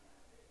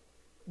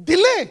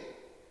 Delay,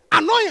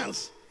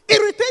 annoyance,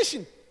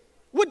 irritation,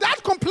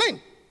 without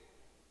complaint.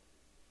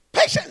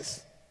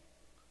 Patience.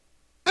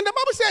 And the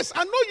Bible says,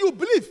 I know you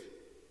believe.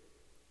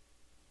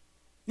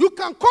 You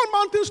can call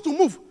mountains to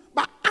move,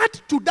 but add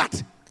to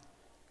that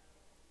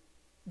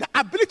the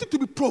ability to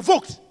be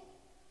provoked,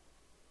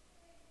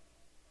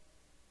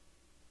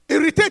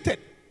 irritated,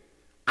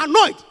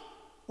 annoyed,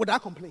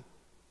 without complaint.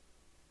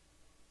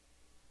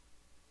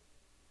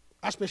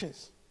 That's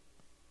patience.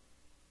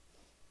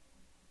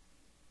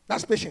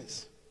 That's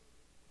patience.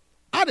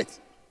 Add it.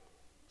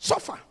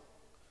 Suffer.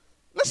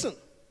 Listen.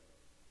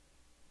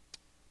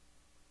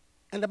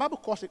 And the Bible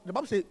calls it, the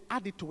Bible says,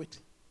 add it to it.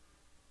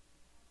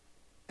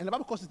 And the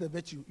Bible calls it a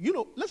virtue. You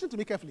know, listen to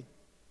me carefully.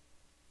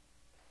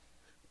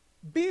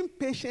 Being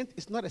patient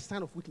is not a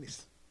sign of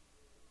weakness.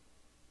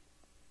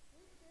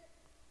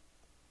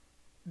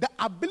 The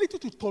ability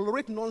to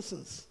tolerate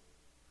nonsense,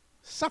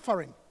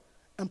 suffering,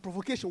 and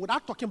provocation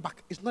without talking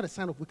back is not a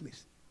sign of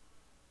weakness.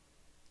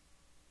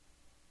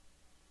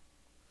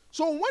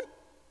 So when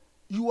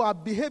you are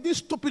behaving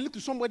stupidly to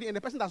somebody and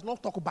the person does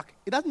not talk back,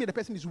 it doesn't mean the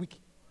person is weak.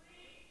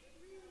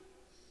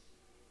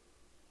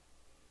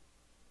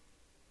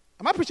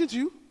 Am I preaching to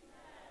you?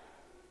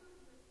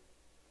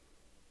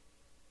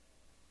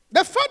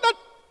 The fact that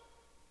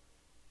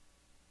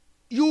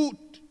you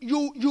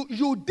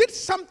did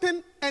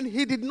something and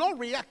he did not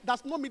react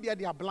does not mean that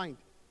they are blind.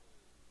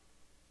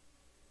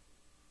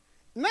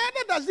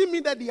 Neither does it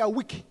mean that they are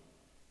weak.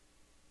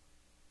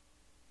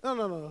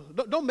 No.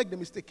 Don't make the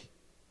mistake.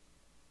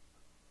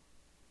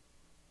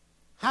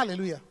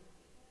 Hallelujah.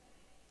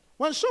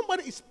 When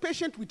somebody is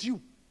patient with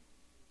you,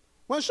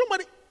 when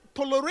somebody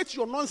tolerates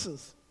your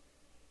nonsense,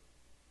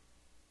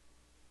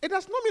 it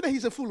does not mean that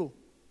he's a fool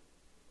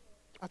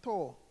at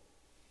all.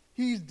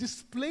 He is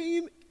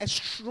displaying a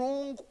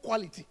strong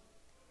quality,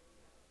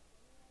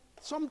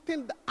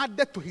 something that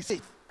added to his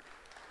faith.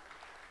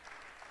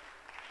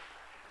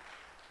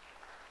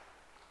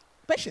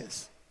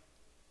 Patience.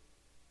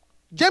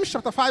 James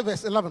chapter 5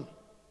 verse 11.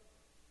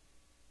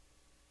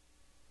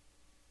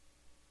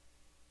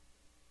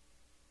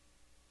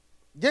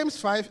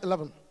 James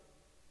 5:11.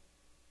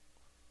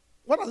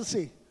 What does it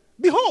say?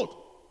 Behold,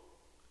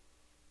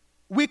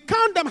 we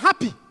count them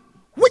happy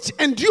which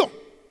endure.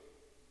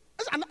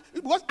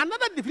 Because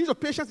another definition of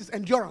patience is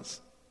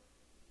endurance.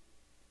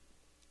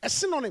 A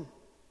synonym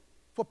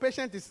for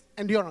patience is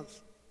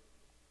endurance.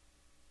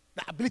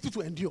 The ability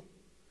to endure.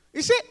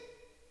 He said,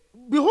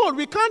 behold,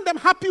 we count them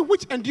happy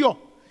which endure.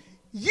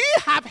 Ye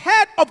have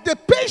heard of the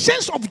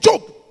patience of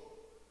Job.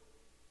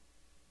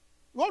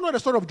 You all know the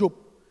story of Job.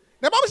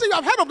 The Bible says you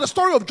have heard of the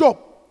story of Job.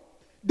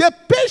 The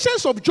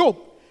patience of Job,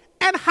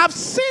 and have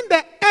seen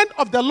the end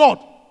of the Lord.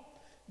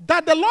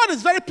 That the Lord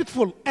is very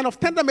pitiful and of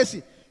tender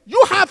mercy. You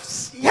have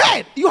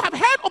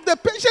heard of the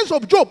patience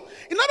of Job.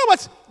 In other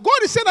words,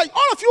 God is saying that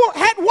all of you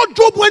heard what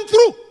Job went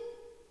through.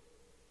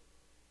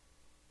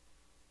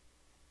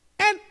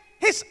 And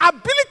his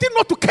ability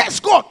not to curse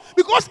God.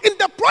 Because in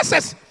the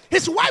process,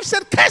 his wife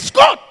said, curse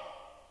God.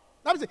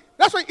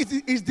 That's why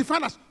it is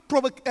defined as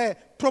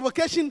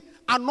provocation,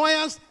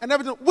 annoyance, and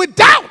everything.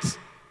 Without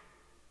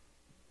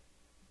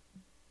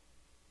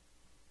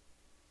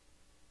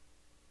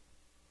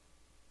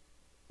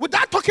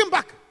talking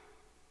back.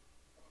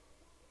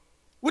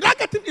 Without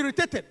getting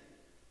irritated.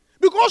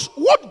 Because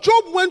what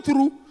Job went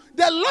through,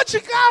 the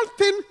logical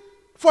thing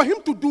for him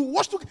to do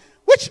was to,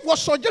 which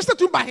was suggested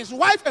to him by his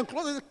wife and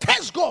close,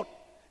 curse God.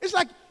 It's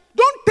like,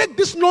 don't take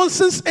this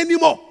nonsense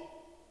anymore.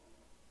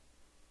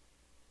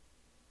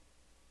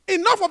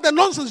 Enough of the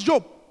nonsense,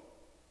 Job.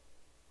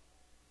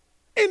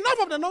 Enough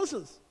of the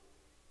nonsense.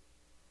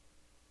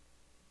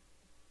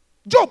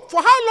 Job,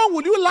 for how long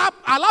will you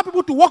allow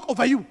people to walk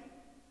over you?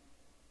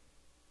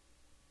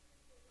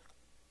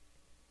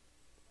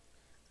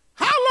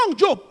 How long,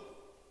 Job?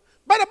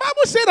 But the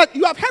Bible says that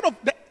you have heard of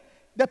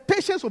the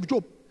patience of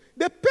Job.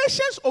 The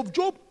patience of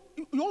Job,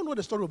 you all know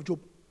the story of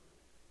Job.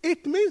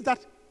 It means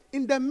that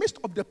in the midst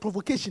of the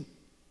provocation,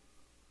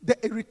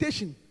 the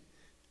irritation,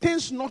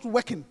 things not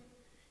working,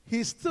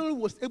 he still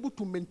was able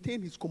to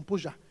maintain his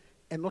composure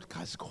and not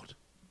curse God.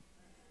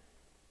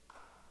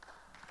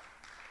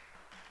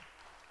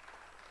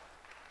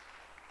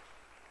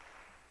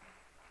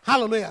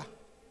 Hallelujah.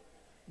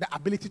 The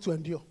ability to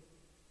endure.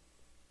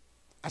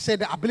 I said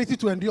the ability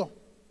to endure.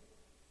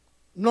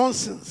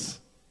 Nonsense.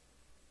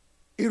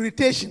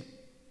 Irritation.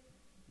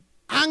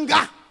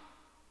 Anger.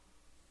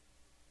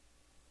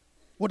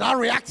 Without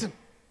reacting.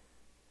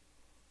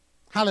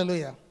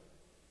 Hallelujah.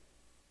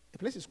 The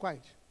place is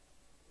quiet.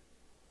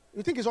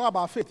 You think it's all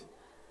about faith.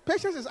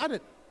 Patience is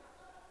added.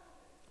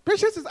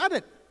 Patience is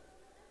added.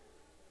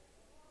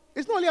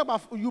 It's not only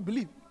about you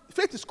believe.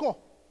 Faith is core,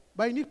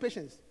 but you need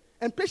patience.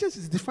 And patience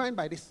is defined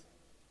by this.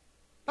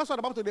 That's what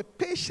about the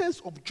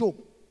patience of Job.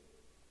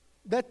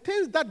 The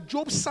things that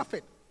Job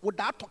suffered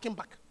without talking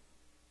back.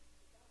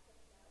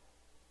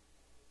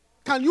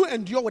 Can you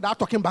endure without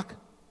talking back?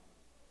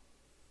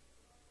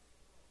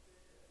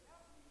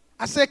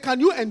 I say, can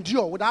you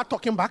endure without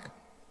talking back?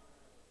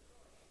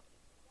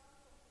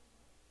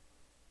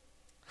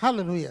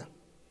 Hallelujah.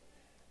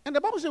 And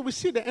the Bible says we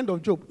see the end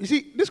of Job. You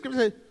see, this scripture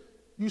says,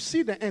 you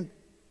see the end.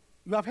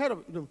 You have heard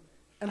of them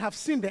and have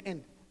seen the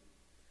end.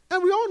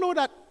 And we all know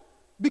that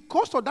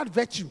because of that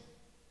virtue,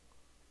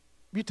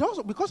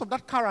 because of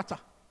that character,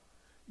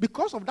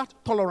 because of that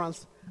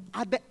tolerance,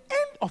 at the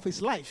end of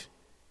his life,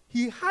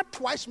 he had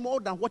twice more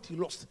than what he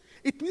lost.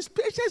 It means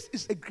patience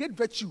is a great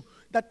virtue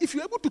that if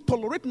you're able to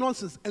tolerate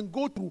nonsense and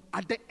go through,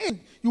 at the end,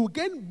 you will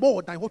gain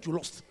more than what you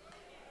lost.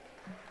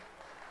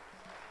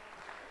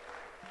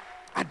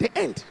 At the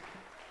end.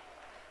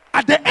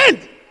 At the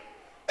end.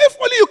 If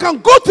only you can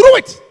go through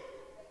it.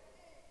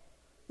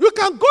 You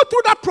can go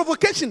through that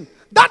provocation,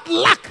 that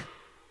lack,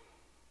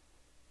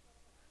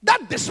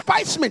 that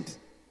despisement.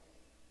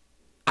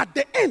 At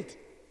the end,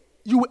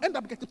 you will end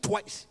up getting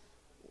twice.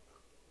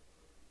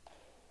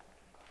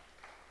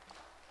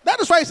 That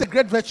is why it's a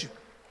great virtue.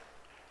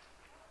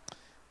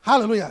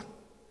 Hallelujah.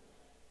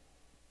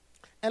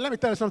 And let me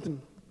tell you something.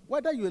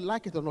 Whether you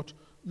like it or not,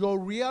 your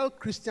real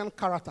Christian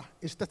character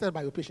is tested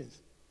by your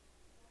patience.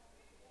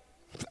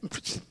 I'm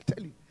preaching, I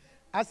tell you.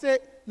 I say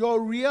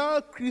your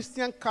real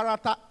Christian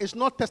character is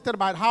not tested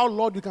by how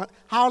loud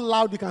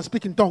you can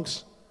speak in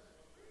tongues,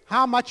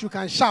 how much you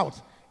can shout.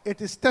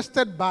 It is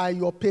tested by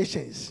your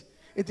patience.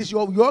 It is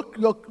your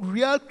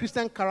real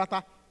Christian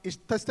character is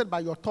tested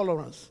by your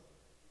tolerance.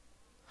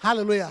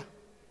 Hallelujah.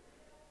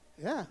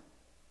 Yeah.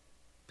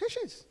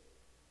 Patience.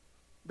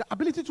 The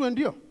ability to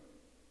endure.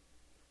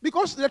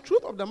 Because the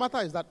truth of the matter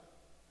is that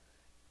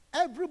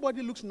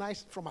everybody looks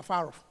nice from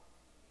afar off.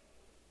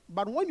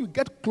 But when you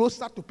get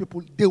closer to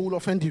people, they will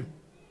offend you.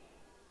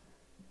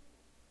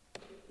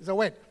 It's a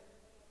word.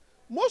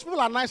 Most people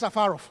are nice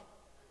afar off.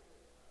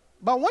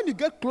 But when you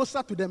get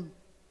closer to them,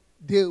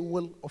 they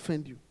will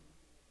offend you.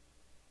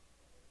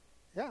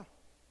 Yeah.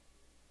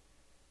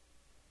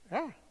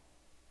 Yeah.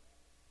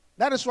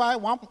 That is why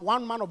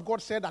one man of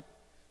God said that,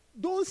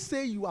 don't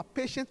say you are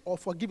patient or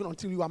forgiven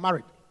until you are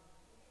married.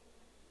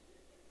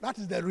 That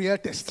is the real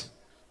test.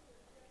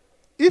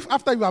 If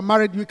after you are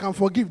married you can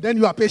forgive, then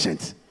you are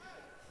patient.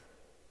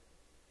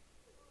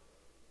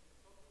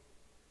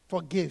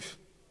 Forgive.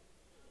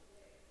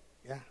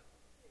 Yeah.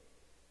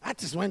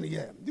 That is when,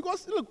 yeah.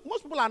 Because, look,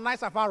 most people are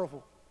nice and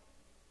powerful.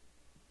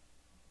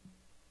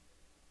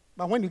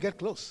 But when you get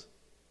close,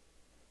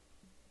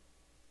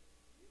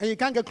 and you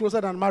can't get closer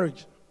than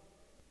marriage.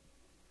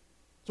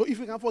 So if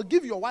you can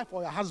forgive your wife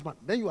or your husband,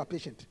 then you are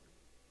patient.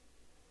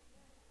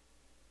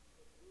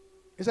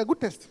 It's a good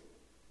test.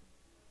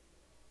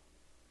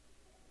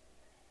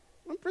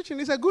 I'm preaching,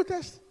 it's a good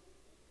test.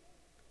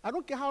 I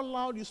don't care how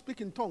loud you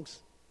speak in tongues.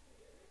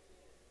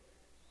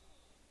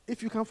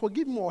 If you can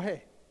forgive him or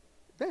her,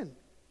 then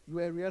you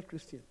are a real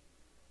Christian.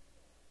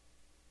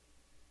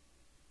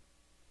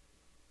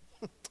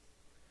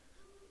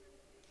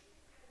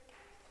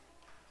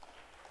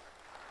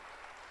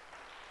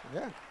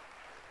 Yeah.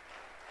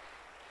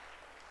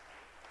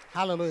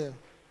 Hallelujah.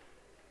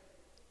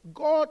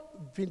 God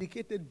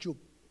vindicated Job.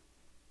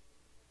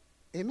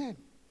 Amen.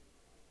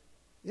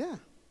 Yeah.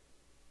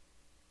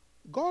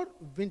 God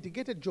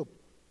vindicated Job.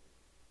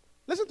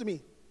 Listen to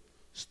me.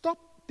 Stop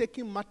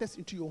taking matters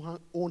into your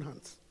own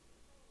hands.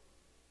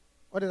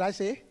 What did I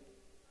say?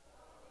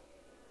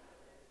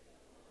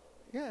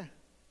 Yeah.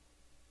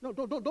 No,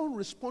 don't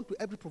respond to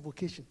every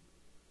provocation.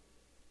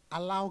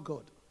 Allow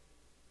God.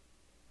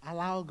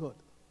 Allow God.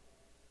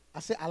 I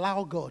say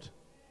allow God.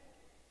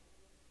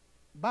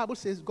 Bible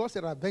says, God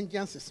said,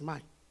 vengeance is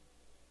mine.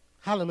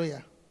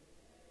 Hallelujah.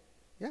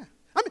 Yeah.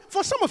 I mean,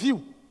 for some of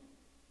you,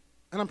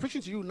 and I'm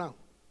preaching to you now,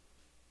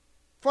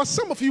 for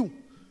some of you,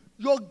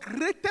 your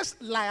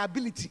greatest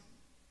liability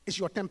is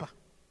your temper.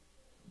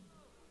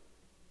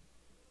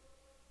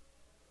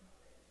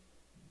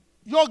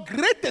 Your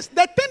greatest,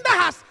 the thing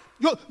that has,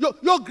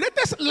 your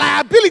greatest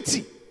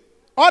liability,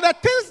 or the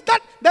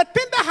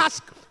thing that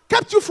has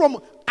kept you from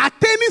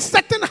attaining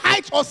certain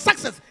heights or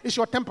success is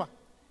your temper.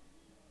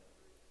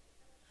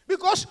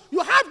 Because you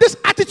have this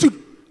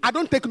attitude, I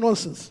don't take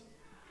nonsense.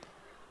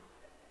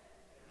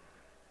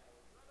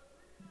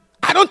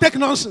 I don't take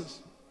nonsense.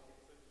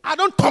 I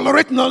don't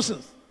tolerate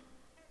nonsense.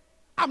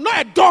 I'm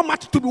not a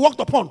doormat to be walked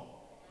upon.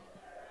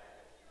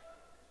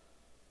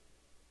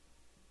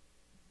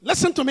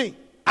 Listen to me.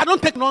 I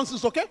don't take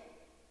nonsense, okay?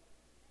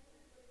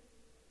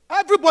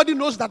 Everybody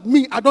knows that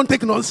me, I don't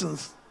take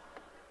nonsense.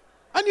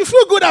 And you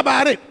feel good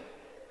about it.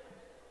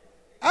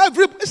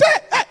 Say,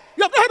 hey,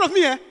 you have not heard of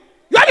me, eh?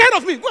 You haven't heard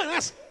of me. Go and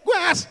ask. Go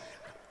and ask.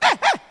 Hey,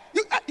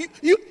 you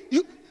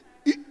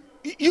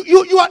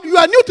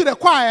are new to the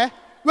choir.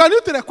 You are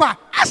new to the choir.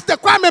 Ask the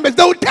choir members.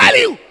 They will tell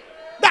you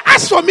that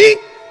ask for me.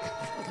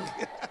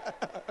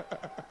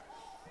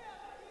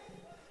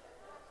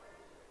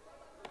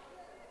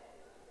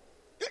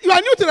 You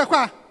are new to the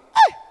choir.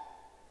 Hey,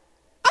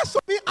 ask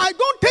for me. I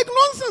don't take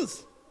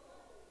nonsense.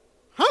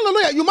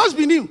 Hallelujah. You must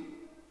be new.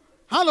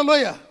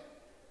 Hallelujah.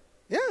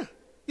 Yeah.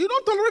 You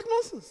don't tolerate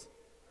nonsense.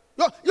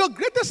 Your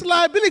greatest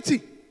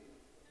liability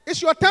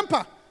is your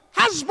temper.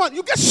 Husband,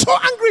 you get so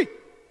angry.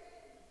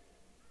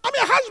 I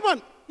mean,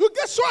 husband, you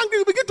get so angry,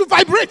 you begin to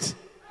vibrate.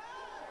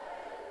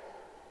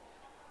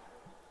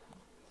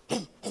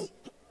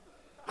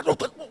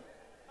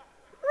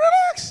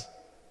 Relax.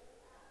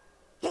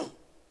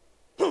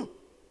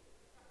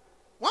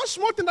 One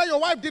small thing that your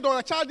wife did or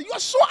a child did, you are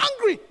so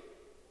angry.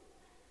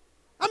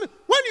 I mean,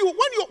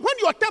 when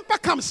your temper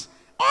comes,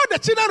 all the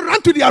children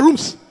run to their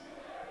rooms.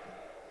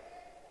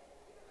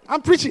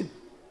 I'm preaching.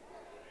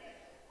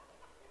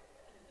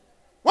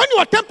 When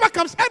your temper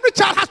comes, every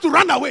child has to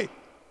run away.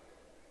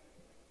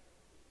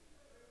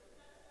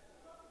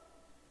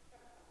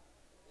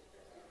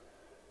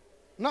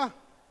 Now,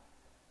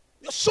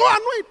 you're so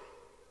annoyed.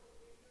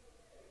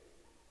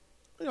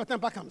 When your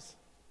temper comes,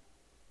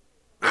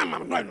 I'm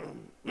annoyed.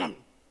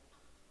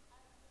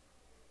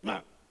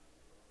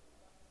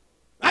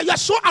 You're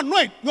so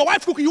annoyed. Your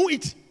wife cooking, you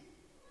eat.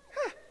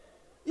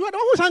 You are the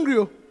one who's hungry.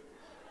 Oh.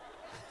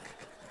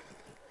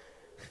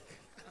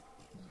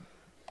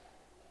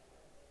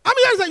 How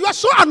many years you are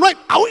so annoyed?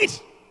 I will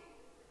eat.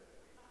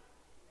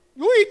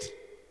 You eat.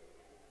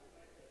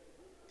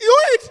 You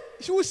eat.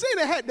 She will say in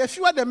her head, the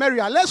fewer the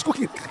merrier. Let's cook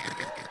it.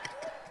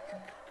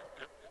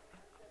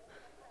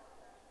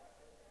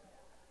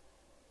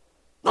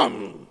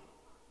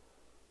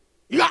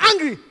 You are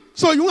angry,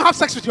 so you won't have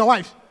sex with your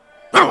wife.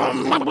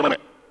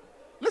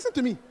 Listen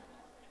to me.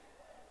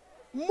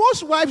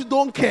 Most wives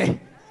don't care.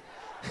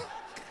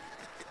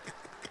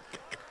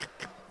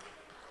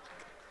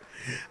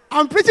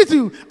 I'm preaching to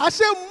you. I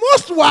say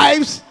most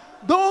wives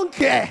don't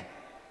care.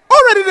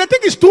 Already they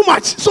think it's too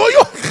much. So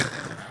you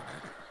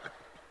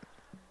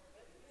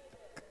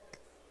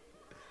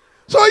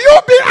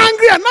being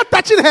angry and not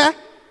touching her.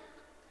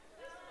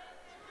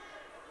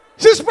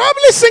 She's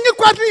probably singing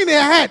quietly in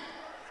her head.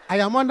 I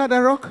am under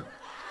the rock.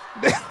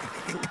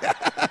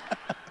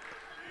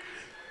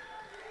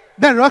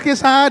 The rock is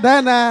higher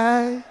than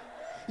I.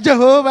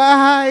 Jehovah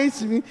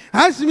hides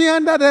me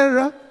under the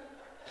rock.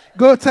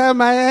 Go tell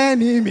my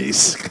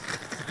enemies.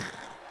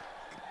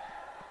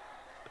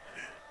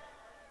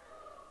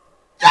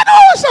 You're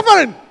not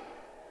suffering.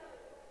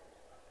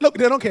 Look,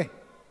 they don't care.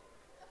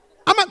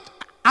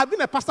 I've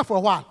been a pastor for a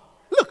while.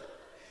 Look,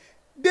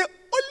 they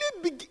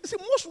only begin. See,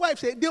 most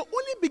wives say they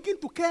only begin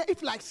to care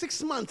if like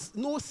 6 months,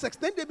 no sex.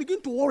 Then they begin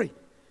to worry.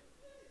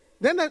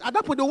 Then at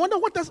that point they wonder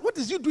what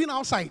is you doing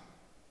outside.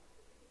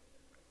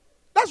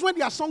 That's when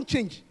their song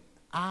change.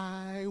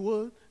 I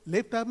will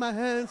lift up my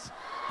hands.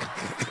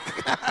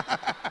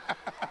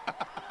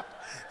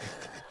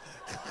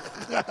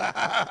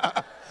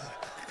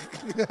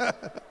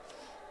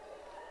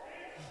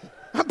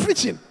 I'm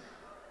preaching.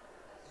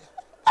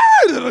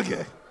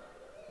 Okay.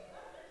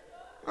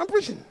 I'm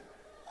preaching.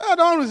 I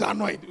don't always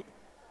annoy you.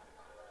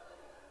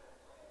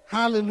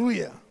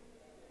 Hallelujah.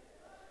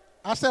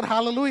 I said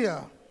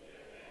hallelujah.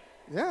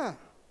 Yeah.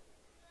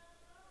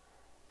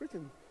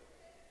 Preaching.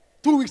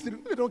 2 weeks, they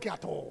don't care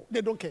at all.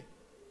 They don't care.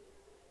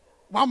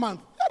 1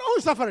 month, they're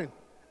always suffering.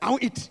 I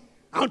won't eat.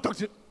 I won't talk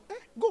to you.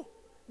 Go.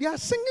 They are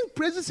singing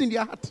praises in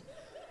their heart.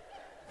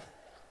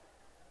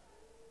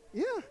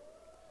 Yeah.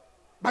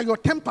 By your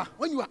temper,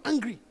 when you are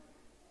angry.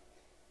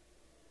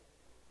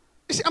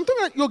 You see, I'm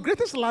talking about your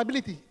greatest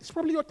liability is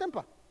probably your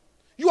temper.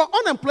 You are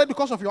unemployed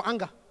because of your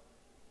anger.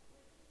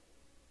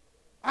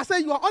 I say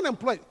you are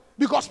unemployed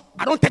because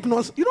I don't take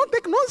nonsense. You don't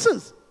take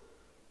nonsense.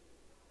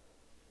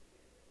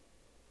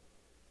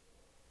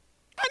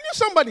 I knew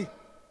somebody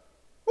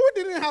who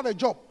didn't have a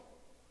job.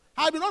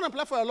 Had been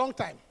unemployed for a long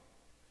time.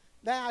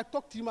 Then I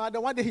talked to him, and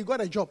one day he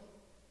got a job.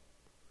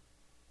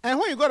 And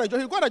when he got a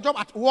job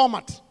at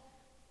Walmart.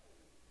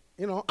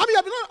 You know, I mean,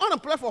 I've been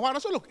unemployed for a while. I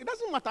said, look, it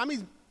doesn't matter. I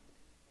mean,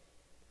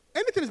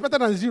 anything is better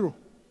than zero.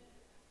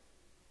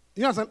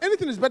 You understand?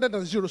 Anything is better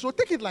than zero. So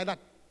take it like that,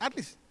 at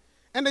least.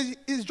 And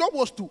his job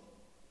was to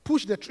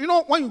push the, you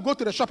know, when you go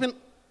to the shopping,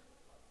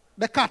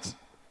 the cart,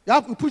 you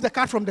have to push the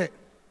cart from the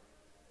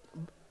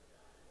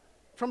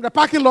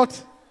parking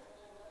lot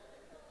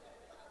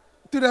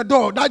to the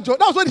door. That job,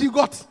 that's what he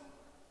got. And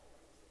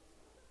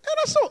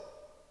that's so.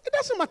 It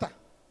doesn't matter.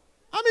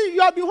 I mean,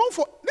 you have been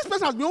home this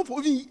person has been home for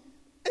even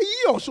a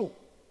year or so.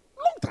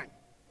 Long time.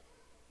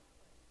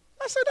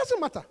 I said, it doesn't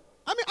matter.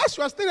 I mean, as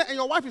you are staying there and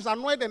your wife is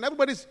annoyed and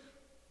everybody's.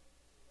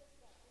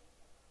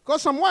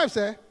 Because some wives,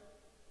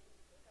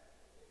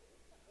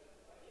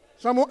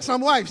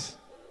 some wives.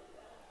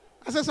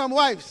 I said some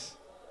wives.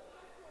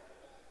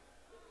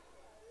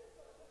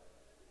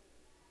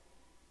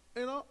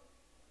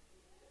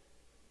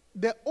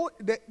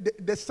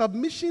 the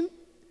submission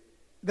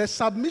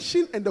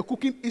and the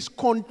cooking is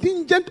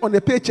contingent on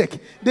the paycheck.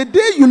 The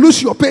day you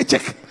lose your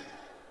paycheck,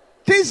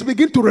 things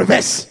begin to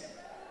reverse.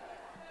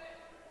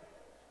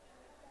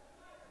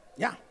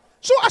 Yeah.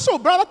 So,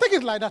 brother, take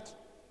it like that.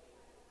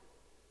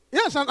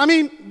 Yes, I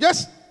mean,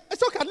 just,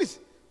 it's okay at least.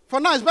 For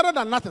now, it's better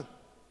than nothing.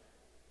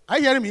 Are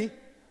you hearing me?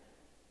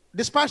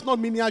 Despise not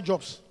menial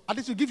jobs. At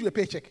least you give you a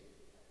paycheck.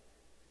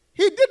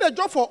 He did the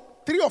job for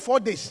 3 or 4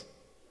 days.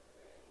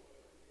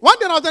 One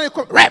day I was there, he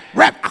called, rep,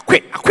 I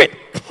quit.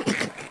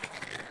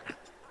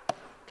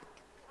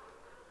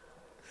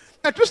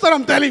 The true story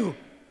I'm telling you.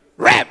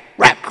 Rep,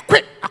 I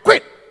quit.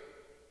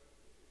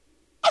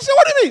 I said,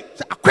 what do you mean? He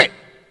said, I quit.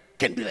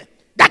 Can't do that.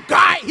 That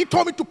guy, he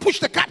told me to push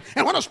the cart.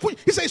 And when I was pushing,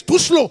 he said, it's too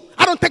slow.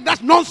 I don't take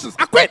that nonsense.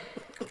 I quit.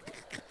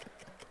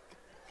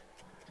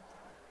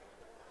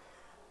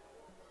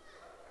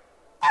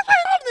 That's what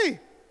he told me.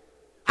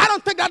 I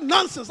don't take that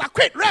nonsense. I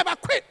quit. Rep, I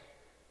quit.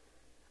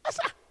 I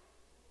said,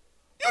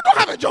 you don't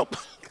have a job.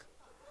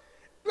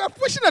 You are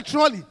pushing a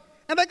trolley.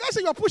 And the guy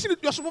said, you are pushing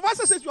it. Your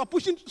supervisor says you are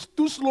pushing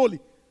too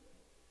slowly.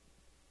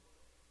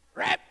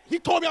 Rep, he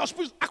told me I was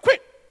pushing. I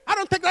quit. I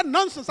don't take that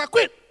nonsense. I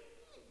quit.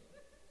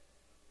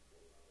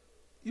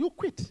 You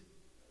quit.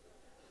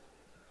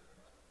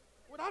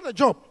 Without a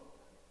job.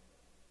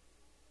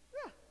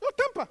 Yeah, your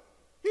temper.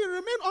 He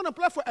remained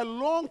unemployed for a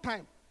long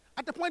time.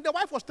 At the point, the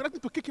wife was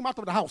threatening to kick him out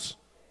of the house.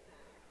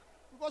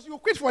 Because you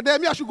quit for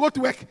them, I should go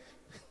to work.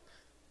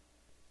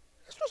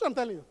 That's what I'm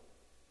telling you.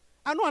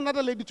 I know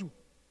another lady too.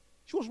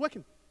 She was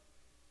working.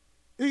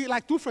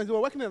 Like 2 friends, they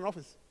were working in an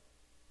office.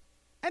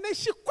 And then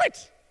she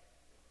quit.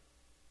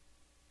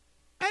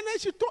 And then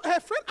she told her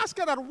friend, asked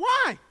her that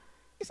why.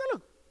 He said,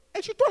 look,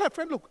 and she told her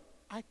friend, look,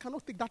 I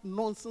cannot take that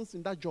nonsense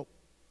in that job.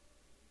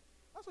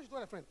 That's what she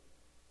told her friend.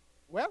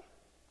 Well,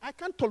 I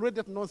can't tolerate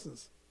that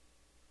nonsense.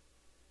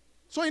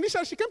 So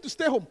initially she came to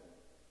stay home.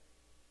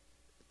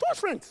 2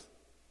 friends.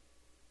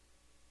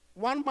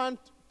 1 month,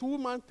 2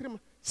 months, 3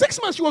 months.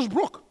 6 months she was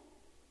broke.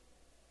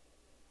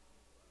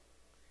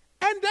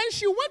 And then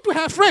she went to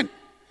her friend.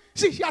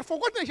 See, she had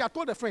forgotten, she had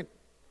told her friend.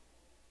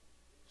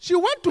 She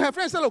went to her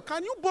friend and said, look,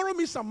 can you borrow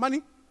me some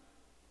money?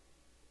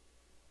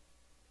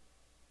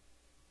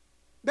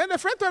 Then the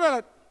friend told her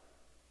that,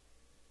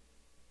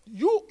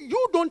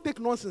 you don't take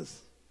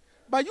nonsense,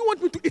 but you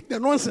want me to eat the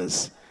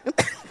nonsense.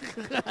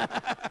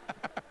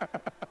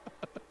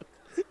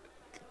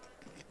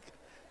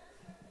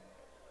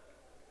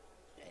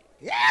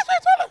 Yes, I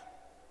told her.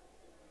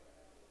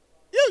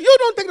 You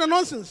don't take the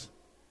nonsense.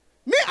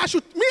 I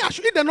should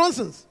eat the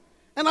nonsense.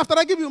 And after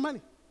I give you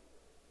money.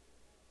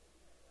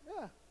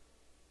 Yeah.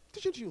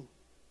 Teaching to you.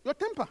 Your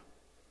temper.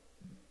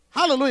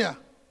 Hallelujah.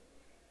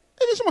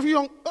 Even some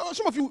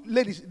of you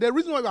ladies, the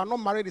reason why you are not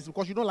married is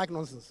because you don't like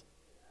nonsense.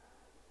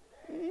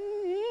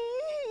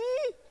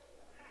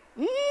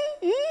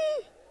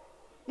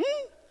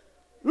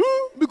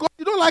 Because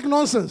you don't like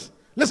nonsense.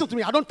 Listen to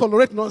me, I don't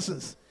tolerate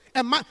nonsense.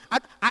 And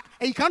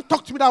you can't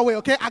talk to me that way,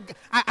 okay? I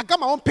got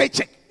my own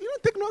paycheck. You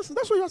don't take nonsense.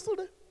 That's why you are still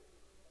there.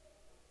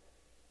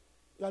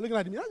 You are looking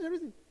at me. That's the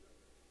reason.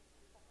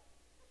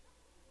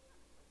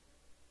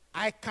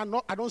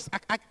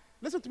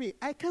 Listen to me.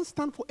 I can't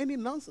stand for any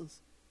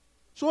nonsense.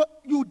 So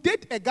you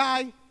date a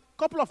guy,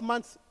 couple of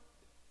months.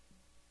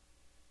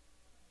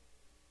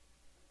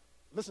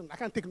 Listen, I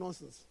can't take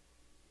nonsense.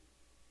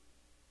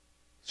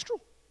 It's true.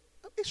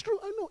 It's true.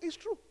 I know. It's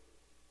true.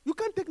 You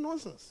can't take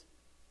nonsense.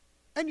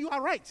 And you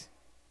are right.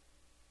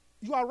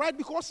 You are right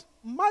because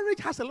marriage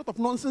has a lot of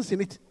nonsense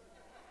in it.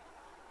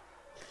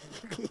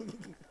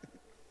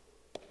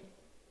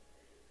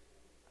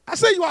 I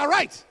say you are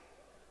right.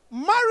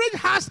 Marriage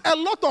has a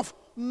lot of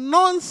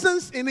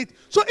nonsense in it.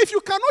 So if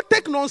you cannot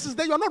take nonsense,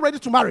 then you are not ready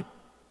to marry.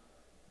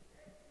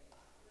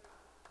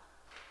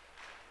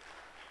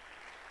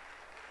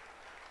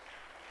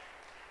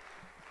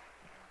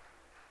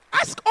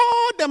 Ask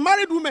all the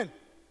married women.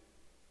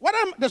 Whether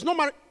there's no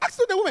marriage, ask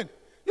the women.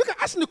 You can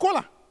ask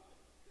Nicola.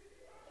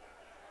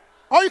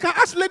 Or you can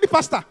ask Lady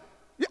Pastor.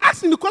 You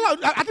ask Nicola,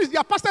 at least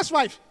their pastor's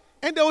wife.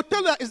 And they will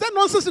tell her, is there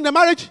nonsense in the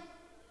marriage?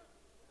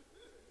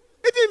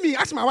 Even me,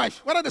 ask my wife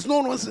whether there's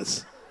no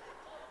nonsense.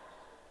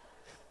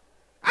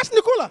 Ask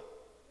Nicola.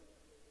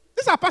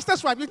 This is our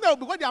pastor's wife. You know,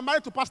 because they are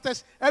married to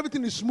pastors,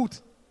 everything is smooth.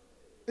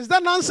 Is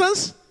that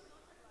nonsense?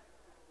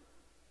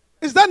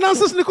 Is that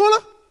nonsense,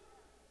 Nicola?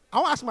 I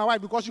won't ask my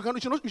wife because you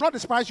should not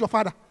despise your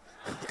father.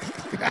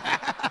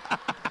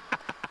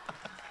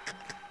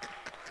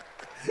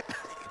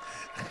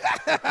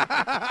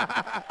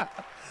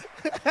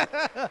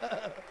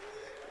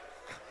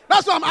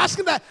 That's why I'm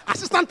asking the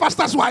assistant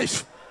pastor's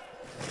wife.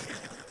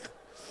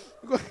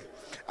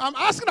 I'm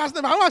asking her,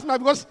 I won't ask my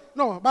because,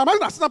 no, but I'm asking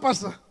the assistant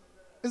pastor.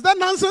 Is that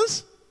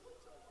nonsense?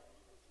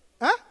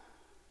 Huh?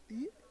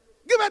 Give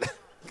it.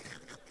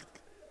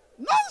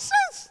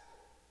 Nonsense.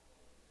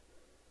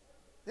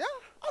 Yeah,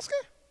 ask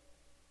her.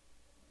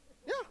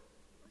 Yeah.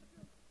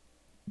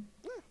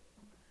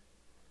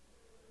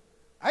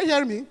 Are you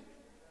hearing me?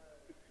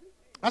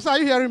 I said, are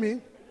you hearing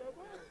me?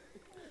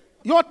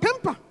 Your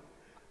temper.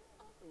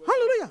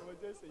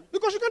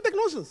 Because you can't take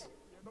nonsense.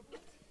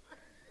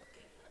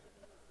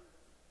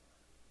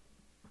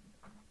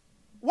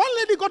 One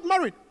lady got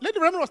married. Lady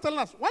Reverend was telling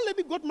us, one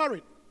lady got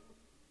married.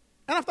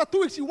 And after 2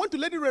 weeks, he went to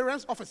Lady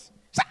Reverend's office.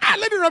 He said,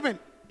 Lady Reverend,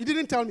 you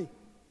didn't tell me.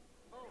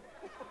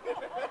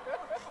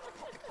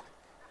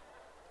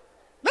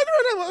 Lady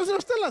Reverend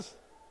was telling us.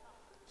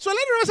 So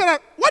Lady Reverend said,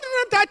 what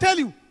didn't I tell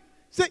you? He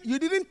said, you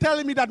didn't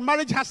tell me that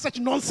marriage has such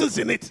nonsense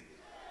in it.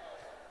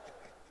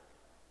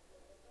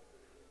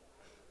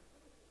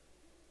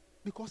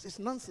 Because it's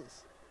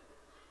nonsense.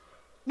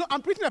 No,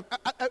 I'm preaching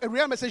a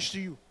real message to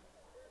you.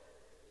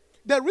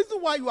 The reason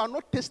why you are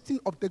not tasting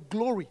of the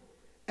glory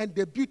and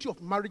the beauty of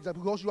marriage is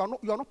because you are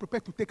not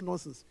prepared to take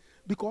nonsense.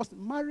 Because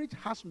marriage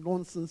has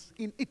nonsense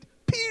in it.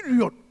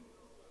 Period.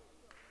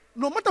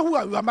 No matter who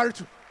you are married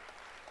to.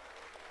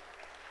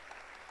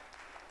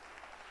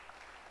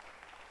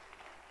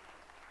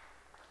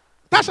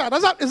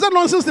 Tasha, is that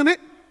nonsense in it?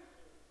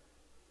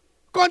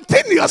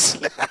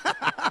 Continuously.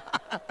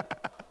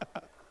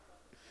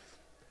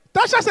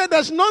 Tasha said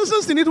there's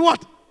nonsense in it.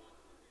 What?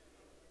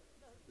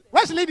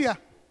 Where's Lydia?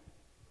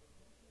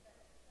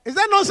 Is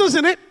there nonsense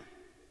in it?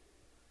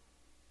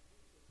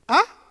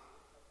 Huh?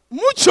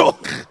 Mucho.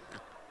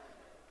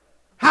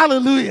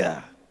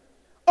 Hallelujah.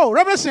 Oh,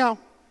 Reverend Sian.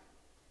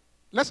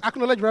 Let's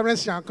acknowledge Reverend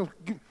Sian.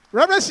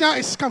 Reverend Sian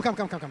is come.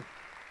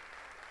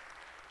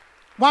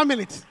 1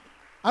 minute.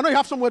 I know you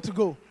have somewhere to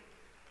go.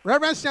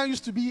 Reverend Sian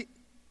used to be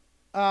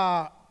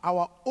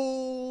our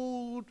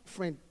old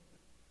friend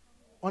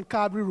on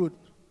Carberry Road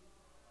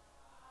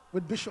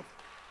with Bishop.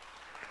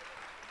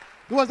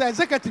 He was the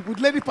executive with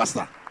Lady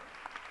Pastor.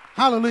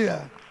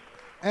 Hallelujah.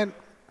 And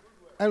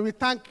we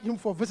thank him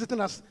for visiting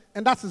us.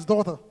 And that's his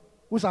daughter,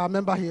 who's our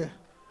member here.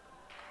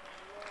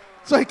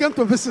 So he came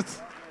to visit.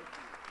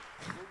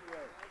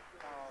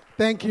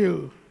 Thank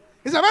you.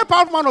 He's a very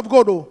powerful man of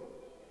God, though.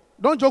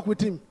 Don't joke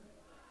with him.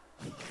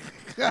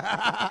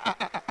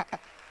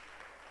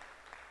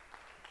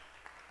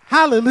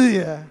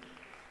 Hallelujah.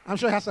 I'm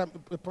sure he has a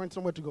point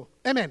somewhere to go.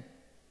 Amen.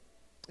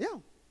 Yeah.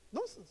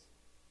 Nonsense.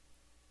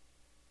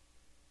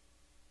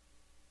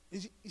 You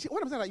see,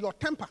 what I'm saying is that your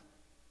temper.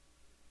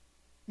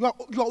 You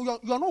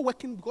are not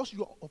working because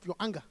of your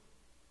anger.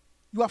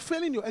 You are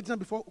failing your exam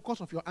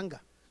because of your anger.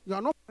 You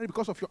are not married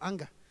because of your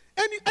anger.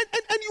 And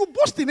you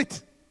boast in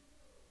it.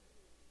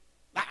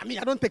 I mean,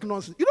 I don't take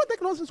nonsense. You don't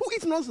take nonsense. Who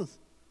eats nonsense?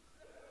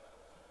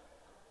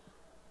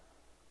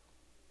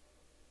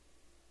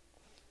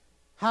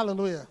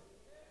 Hallelujah.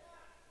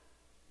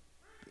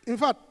 In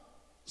fact,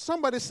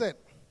 somebody said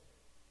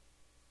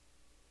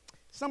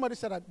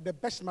that the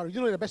best marriage,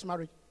 you know the best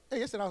marriage? Hey,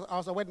 yesterday I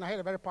was at a wedding, I had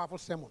a very powerful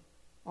sermon.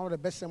 One of the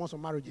best sermons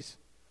on marriages.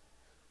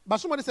 But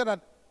somebody said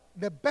that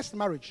the best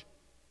marriage,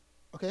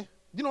 okay? Do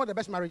you know what the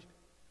best marriage?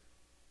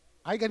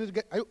 Are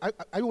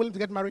you willing to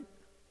get married?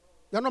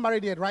 You're not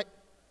married yet, right?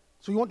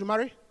 So you want to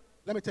marry?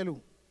 Let me tell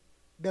you.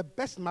 The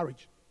best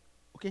marriage,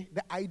 okay?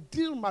 The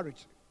ideal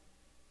marriage,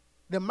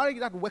 the marriage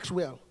that works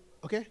well,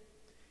 okay,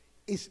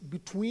 is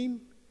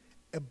between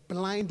a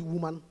blind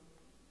woman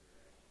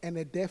and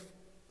a deaf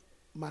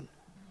man.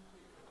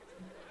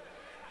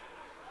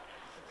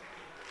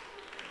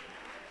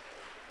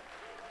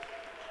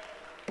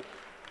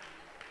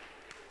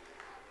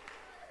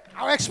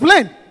 I'll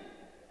explain.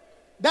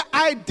 The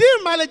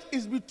ideal marriage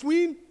is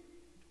between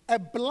a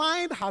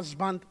blind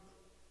husband,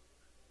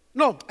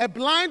 a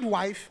blind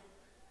wife.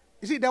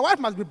 You see, the wife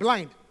must be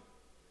blind,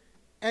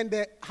 and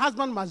the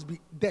husband must be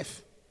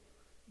deaf.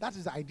 That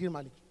is the ideal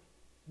marriage.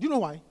 Do you know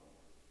why?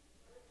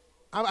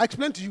 I'll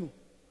explain to you.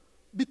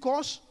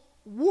 Because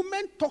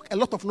women talk a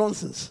lot of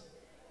nonsense.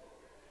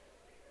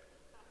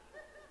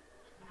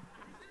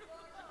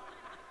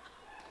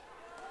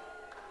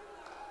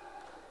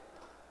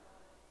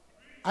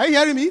 Are you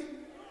hearing me?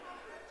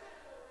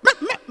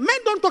 Men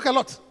don't talk a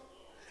lot.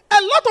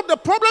 A lot of the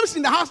problems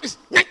in the house is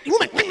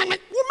women. Women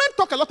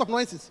talk a lot of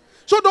nonsense.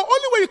 So the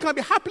only way you can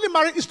be happily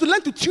married is to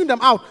learn to tune them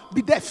out.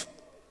 Be deaf.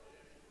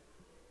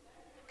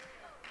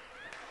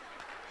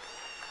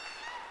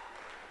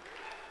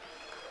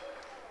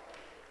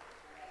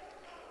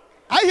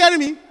 Are you hearing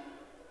me?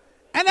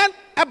 And then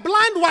a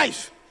blind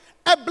wife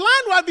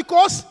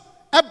because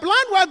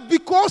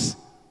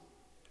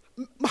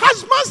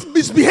husbands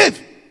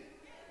misbehave.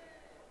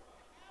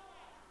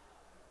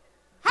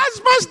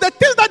 Husbands, the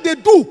things that they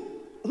do,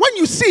 when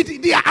you see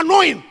it, they are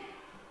annoying.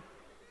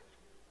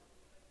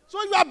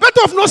 So you are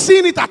better off not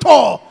seeing it at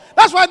all.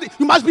 That's why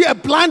you must be a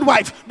blind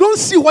wife. Don't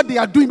see what they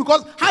are doing,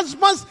 because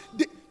husbands,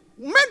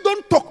 men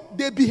don't talk,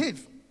 they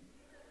behave.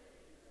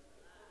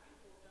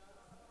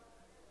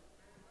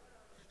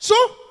 So,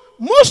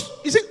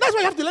 that's why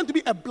you have to learn to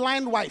be a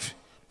blind wife,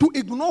 to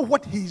ignore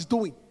what he is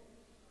doing.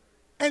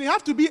 And you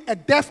have to be a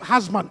deaf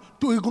husband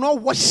to ignore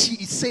what she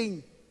is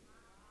saying.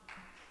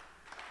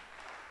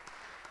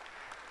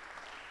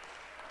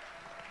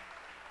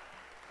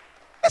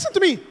 Listen to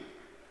me.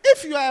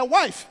 If you are a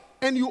wife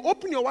and you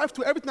open your wife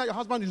to everything that your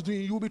husband is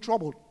doing, you will be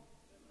troubled.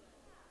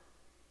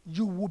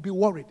 You will be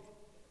worried.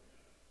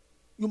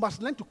 You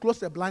must learn to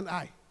close a blind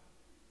eye.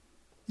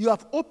 You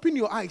have opened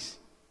your eyes.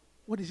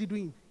 What is he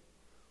doing?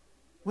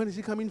 When is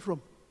he coming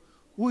from?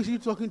 Who is he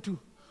talking to?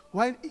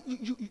 Why?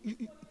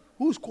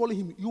 Who is calling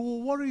him? You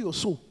will worry your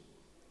soul.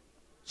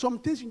 Some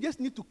things you just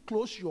need to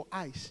close your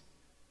eyes.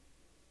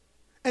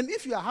 And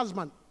if you are a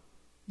husband,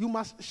 you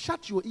must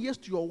shut your ears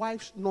to your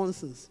wife's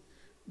nonsense.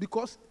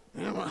 Because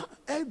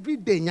every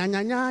day, nya,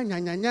 nya, nya, nya,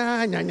 nya,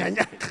 nya, nya, nya,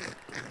 nya.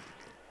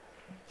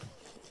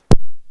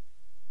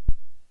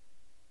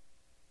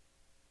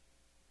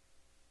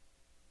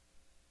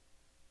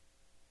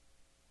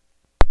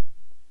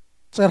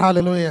 Say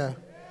hallelujah.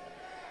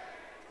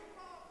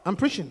 I'm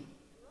preaching.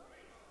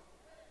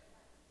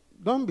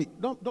 Don't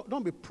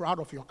be proud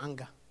of your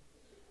anger.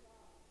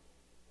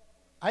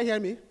 I hear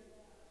me?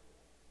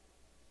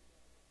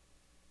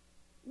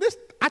 This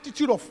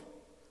attitude of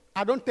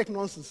I don't take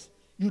nonsense.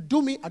 You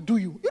do me, I do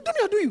you. You do me,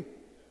 I do you.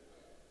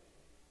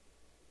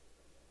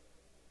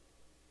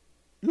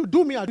 You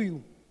do me, I do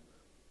you.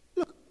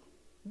 Look,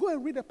 go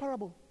and read the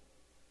parable.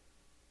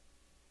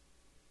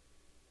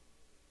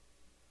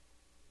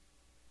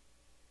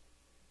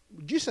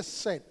 Jesus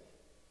said,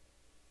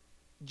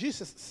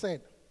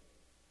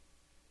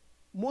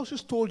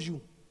 Moses told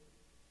you,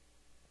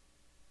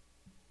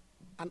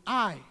 an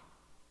eye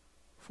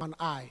for an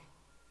eye,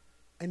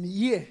 and a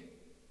year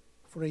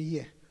for a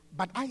year.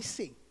 But I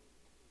say,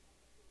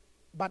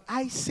 that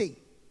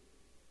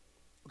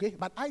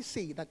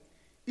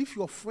if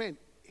your friend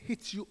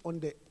hits you on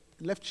the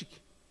left cheek,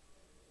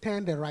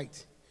 turn the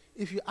right.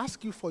 If he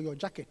asks you for your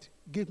jacket,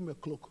 give him a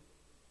cloak.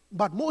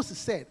 But Moses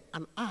said,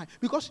 an eye.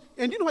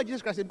 And you know why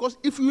Jesus Christ said? Because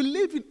if you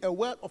live in a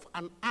world of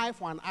an eye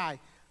for an eye,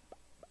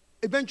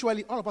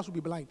 eventually all of us will be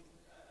blind.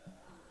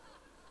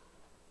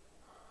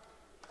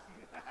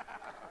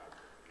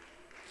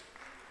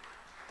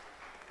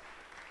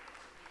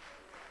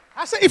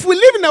 I said, if we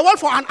live in a world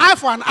for an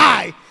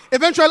eye,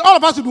 eventually all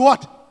of us will be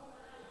what?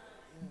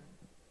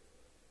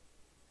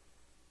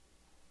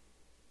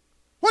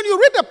 When you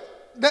read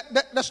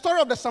the story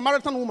of the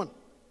Samaritan woman,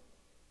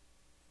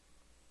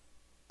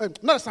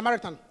 not a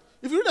Samaritan.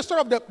 If you read the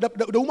story of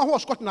the woman who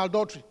was caught in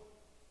adultery,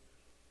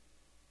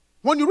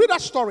 when you read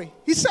that story,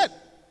 he said,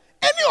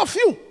 any of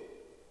you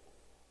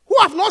who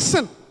have not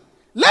sinned,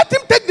 let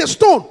him take the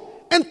stone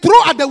and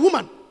throw at the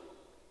woman.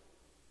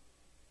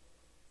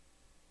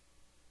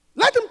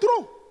 Let him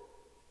throw.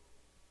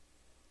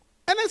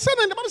 And then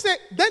suddenly the Bible said,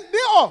 then they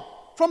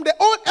all, from the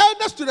old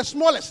elders to the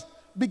smallest,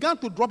 began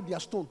to drop their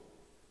stone.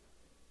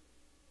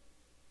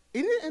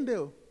 It didn't end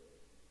there.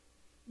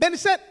 Then he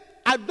said,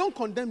 I don't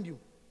condemn you.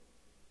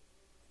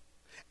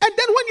 And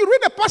then when you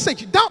read the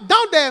passage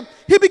down there,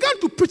 he began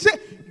to preach.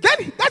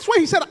 Then that's why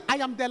he said, I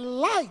am the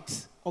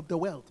light of the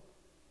world.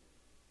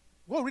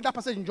 Go read that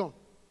passage in John.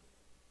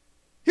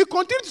 He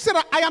continued to say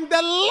that I am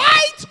the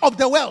light of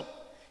the world.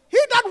 He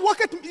that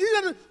walketh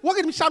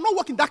in me shall not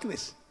walk in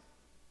darkness.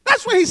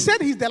 That's why he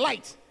said he's the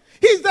light.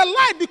 He's the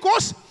light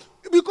because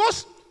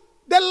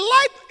the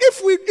light,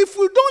 if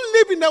we don't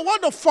live in a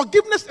world of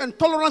forgiveness and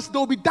tolerance, there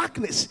will be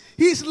darkness.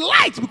 He is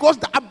light because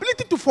the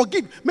ability to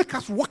forgive makes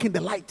us walk in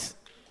the light.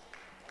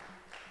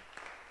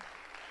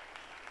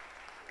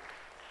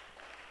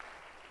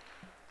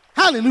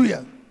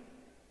 Hallelujah.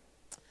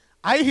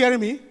 Are you hearing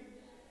me?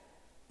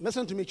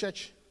 Listen to me,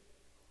 church.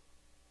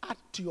 Add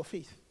to your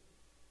faith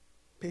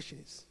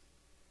patience,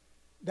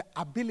 the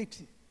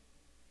ability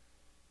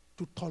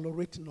to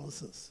tolerate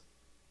nonsense,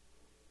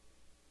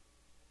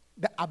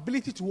 the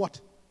ability to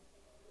what?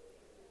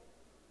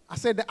 I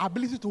said the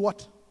ability to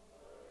what?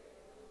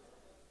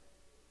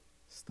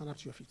 Stand up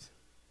to your feet.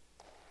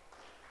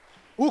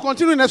 We'll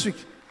continue next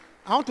week.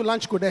 I want to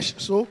launch Kodesh,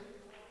 so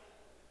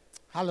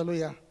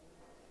hallelujah.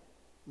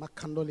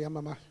 Makandolia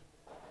mama.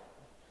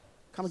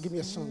 Come and give me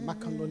a song.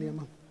 Makandolia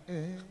mama.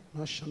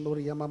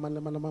 Mashandoria mama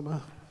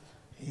mama.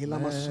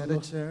 Let the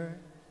church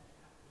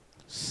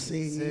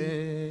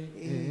say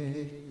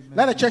amen.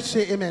 Let the church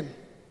say amen.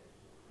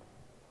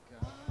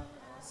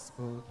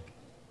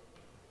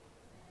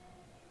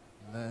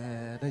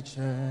 Let the church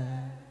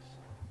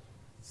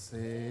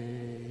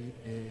say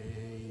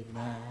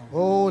amen.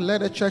 Oh,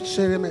 let the church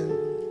say amen.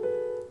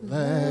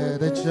 Let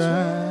the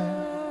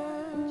church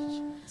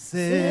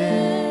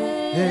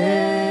say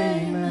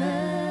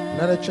amen.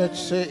 Let the church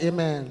say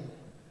amen.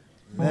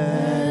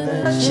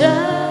 Let the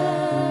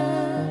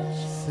church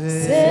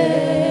say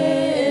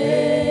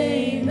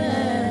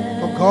amen.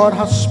 For God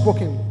has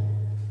spoken.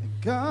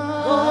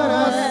 God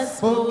has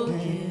spoken.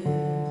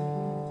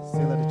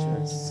 Say let the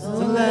church. So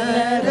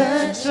let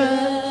the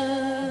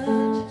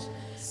church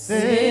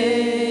say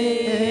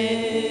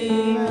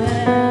amen.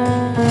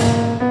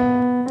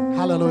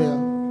 Hallelujah.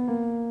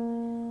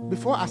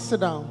 Before I sit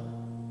down,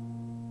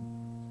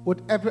 with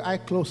every eye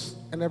closed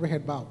and every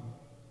head bowed,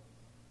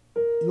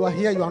 you are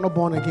here, you are not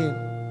born again.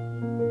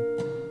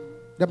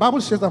 The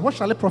Bible says that what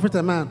shall it profit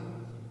a man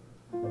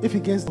if he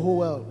gains the whole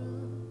world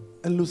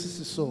and loses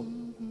his soul?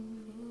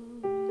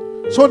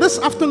 So this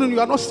afternoon you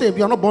are not saved,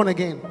 you are not born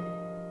again.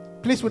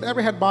 Please, with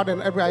every head bowed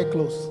and every eye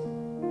closed,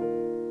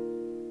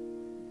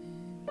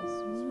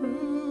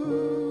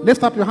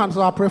 lift up your hands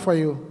so I'll pray for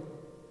you.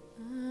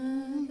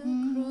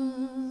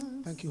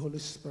 Thank you, Holy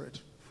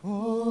Spirit.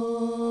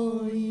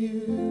 for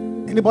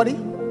you. Anybody?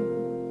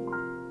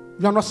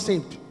 You are not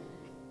saved.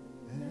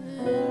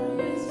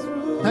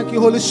 Thank you,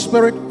 Holy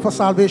Spirit, for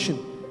salvation.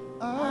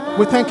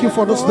 We thank you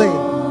for this day.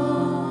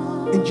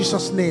 In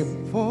Jesus'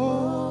 name.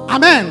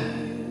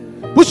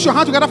 Amen. Put your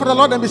hand together for the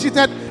Lord and be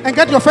seated and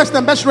get your first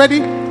and best ready.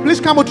 Please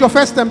come with your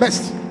first and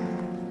best.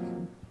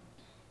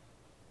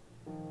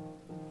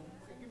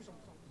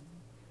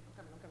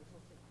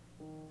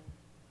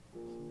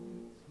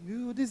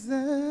 You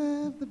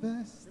deserve the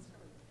best.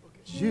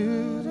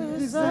 You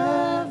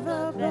deserve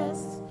the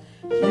best.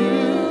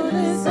 You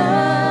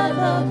deserve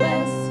the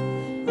best.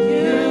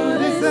 You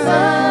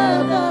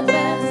deserve the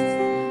best.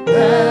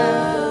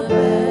 The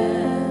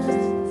best.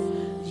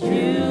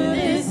 You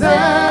deserve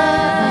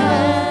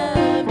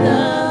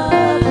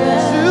the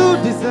best. You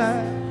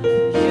deserve.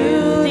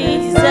 You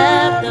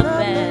deserve the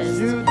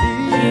best. You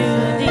You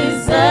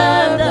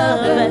deserve the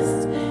best.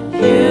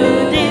 You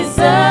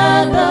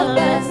deserve the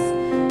best.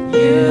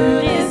 You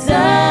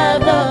deserve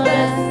the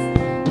best.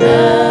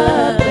 The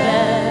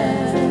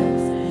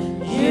best.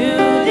 You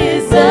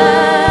deserve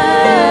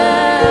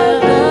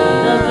the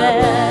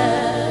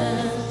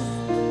best.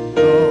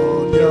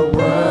 Lord, you're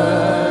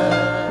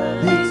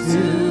worthy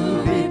to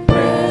be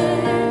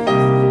praised.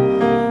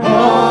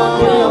 Lord,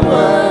 you're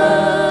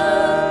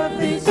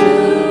worthy to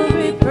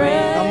be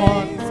praised. Come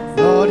on,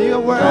 Lord, you're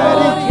Lord,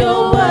 worthy.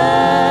 you're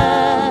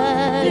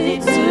worthy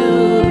to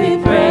be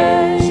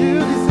praised. You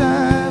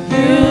deserve.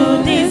 You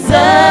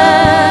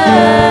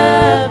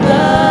deserve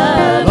the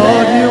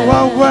Lord, you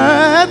are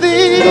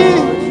worthy.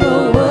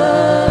 You're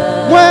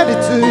Worthy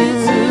to.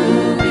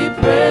 be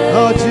praised.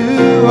 Lord,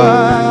 you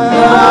are.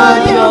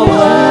 Lord, you're You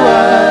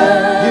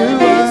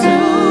worthy are. to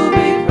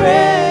be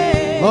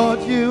praised. Lord,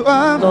 you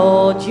are.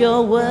 Lord,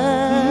 you're worthy.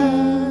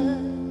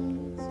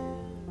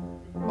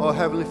 Oh,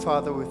 Heavenly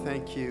Father, we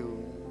thank you.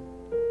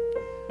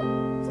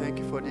 Thank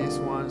you for these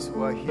ones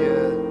who are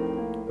here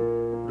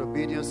with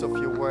obedience of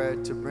your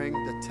word to bring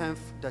the 10th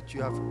that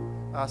you have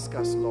asked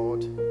us,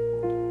 Lord.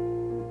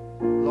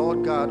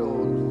 Lord God,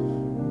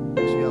 oh,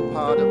 as we are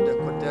part of the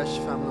Kodesh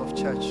family of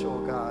church, oh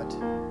God,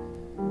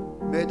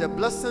 may the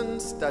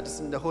blessings that is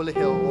in the Holy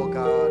Hill, oh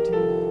God,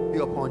 be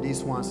upon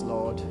these ones,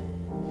 Lord.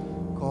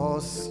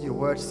 Because your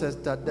word says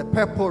that the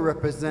purple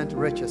represent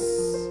riches.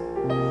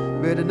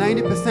 May the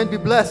 90% be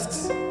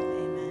blessed.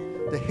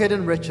 The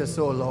hidden riches,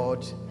 oh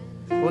Lord.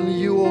 Only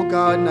you, oh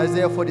God, in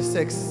Isaiah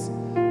 46,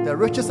 the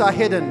riches are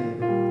hidden.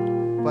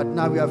 But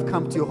now we have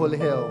come to your holy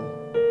hill.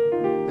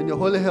 In your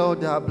holy hill,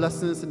 there are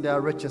blessings and there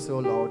are riches, oh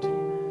Lord.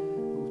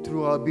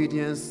 Through our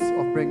obedience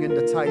of bringing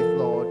the tithe,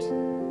 Lord,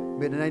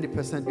 may the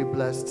 90% be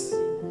blessed.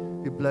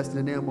 Be blessed in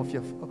the name of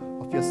your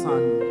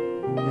Son.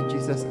 In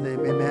Jesus'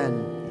 name,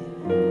 amen.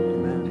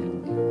 Amen.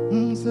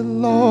 Say,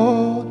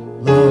 Lord,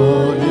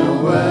 Lord,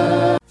 you're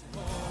worthy.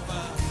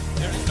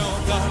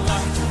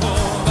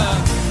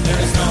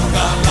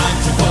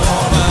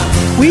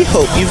 We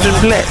hope you've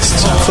been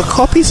blessed. For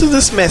copies of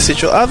this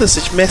message or other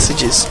such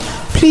messages,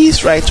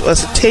 please write to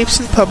us at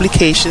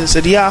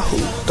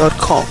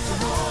tapesandpublications@yahoo.com.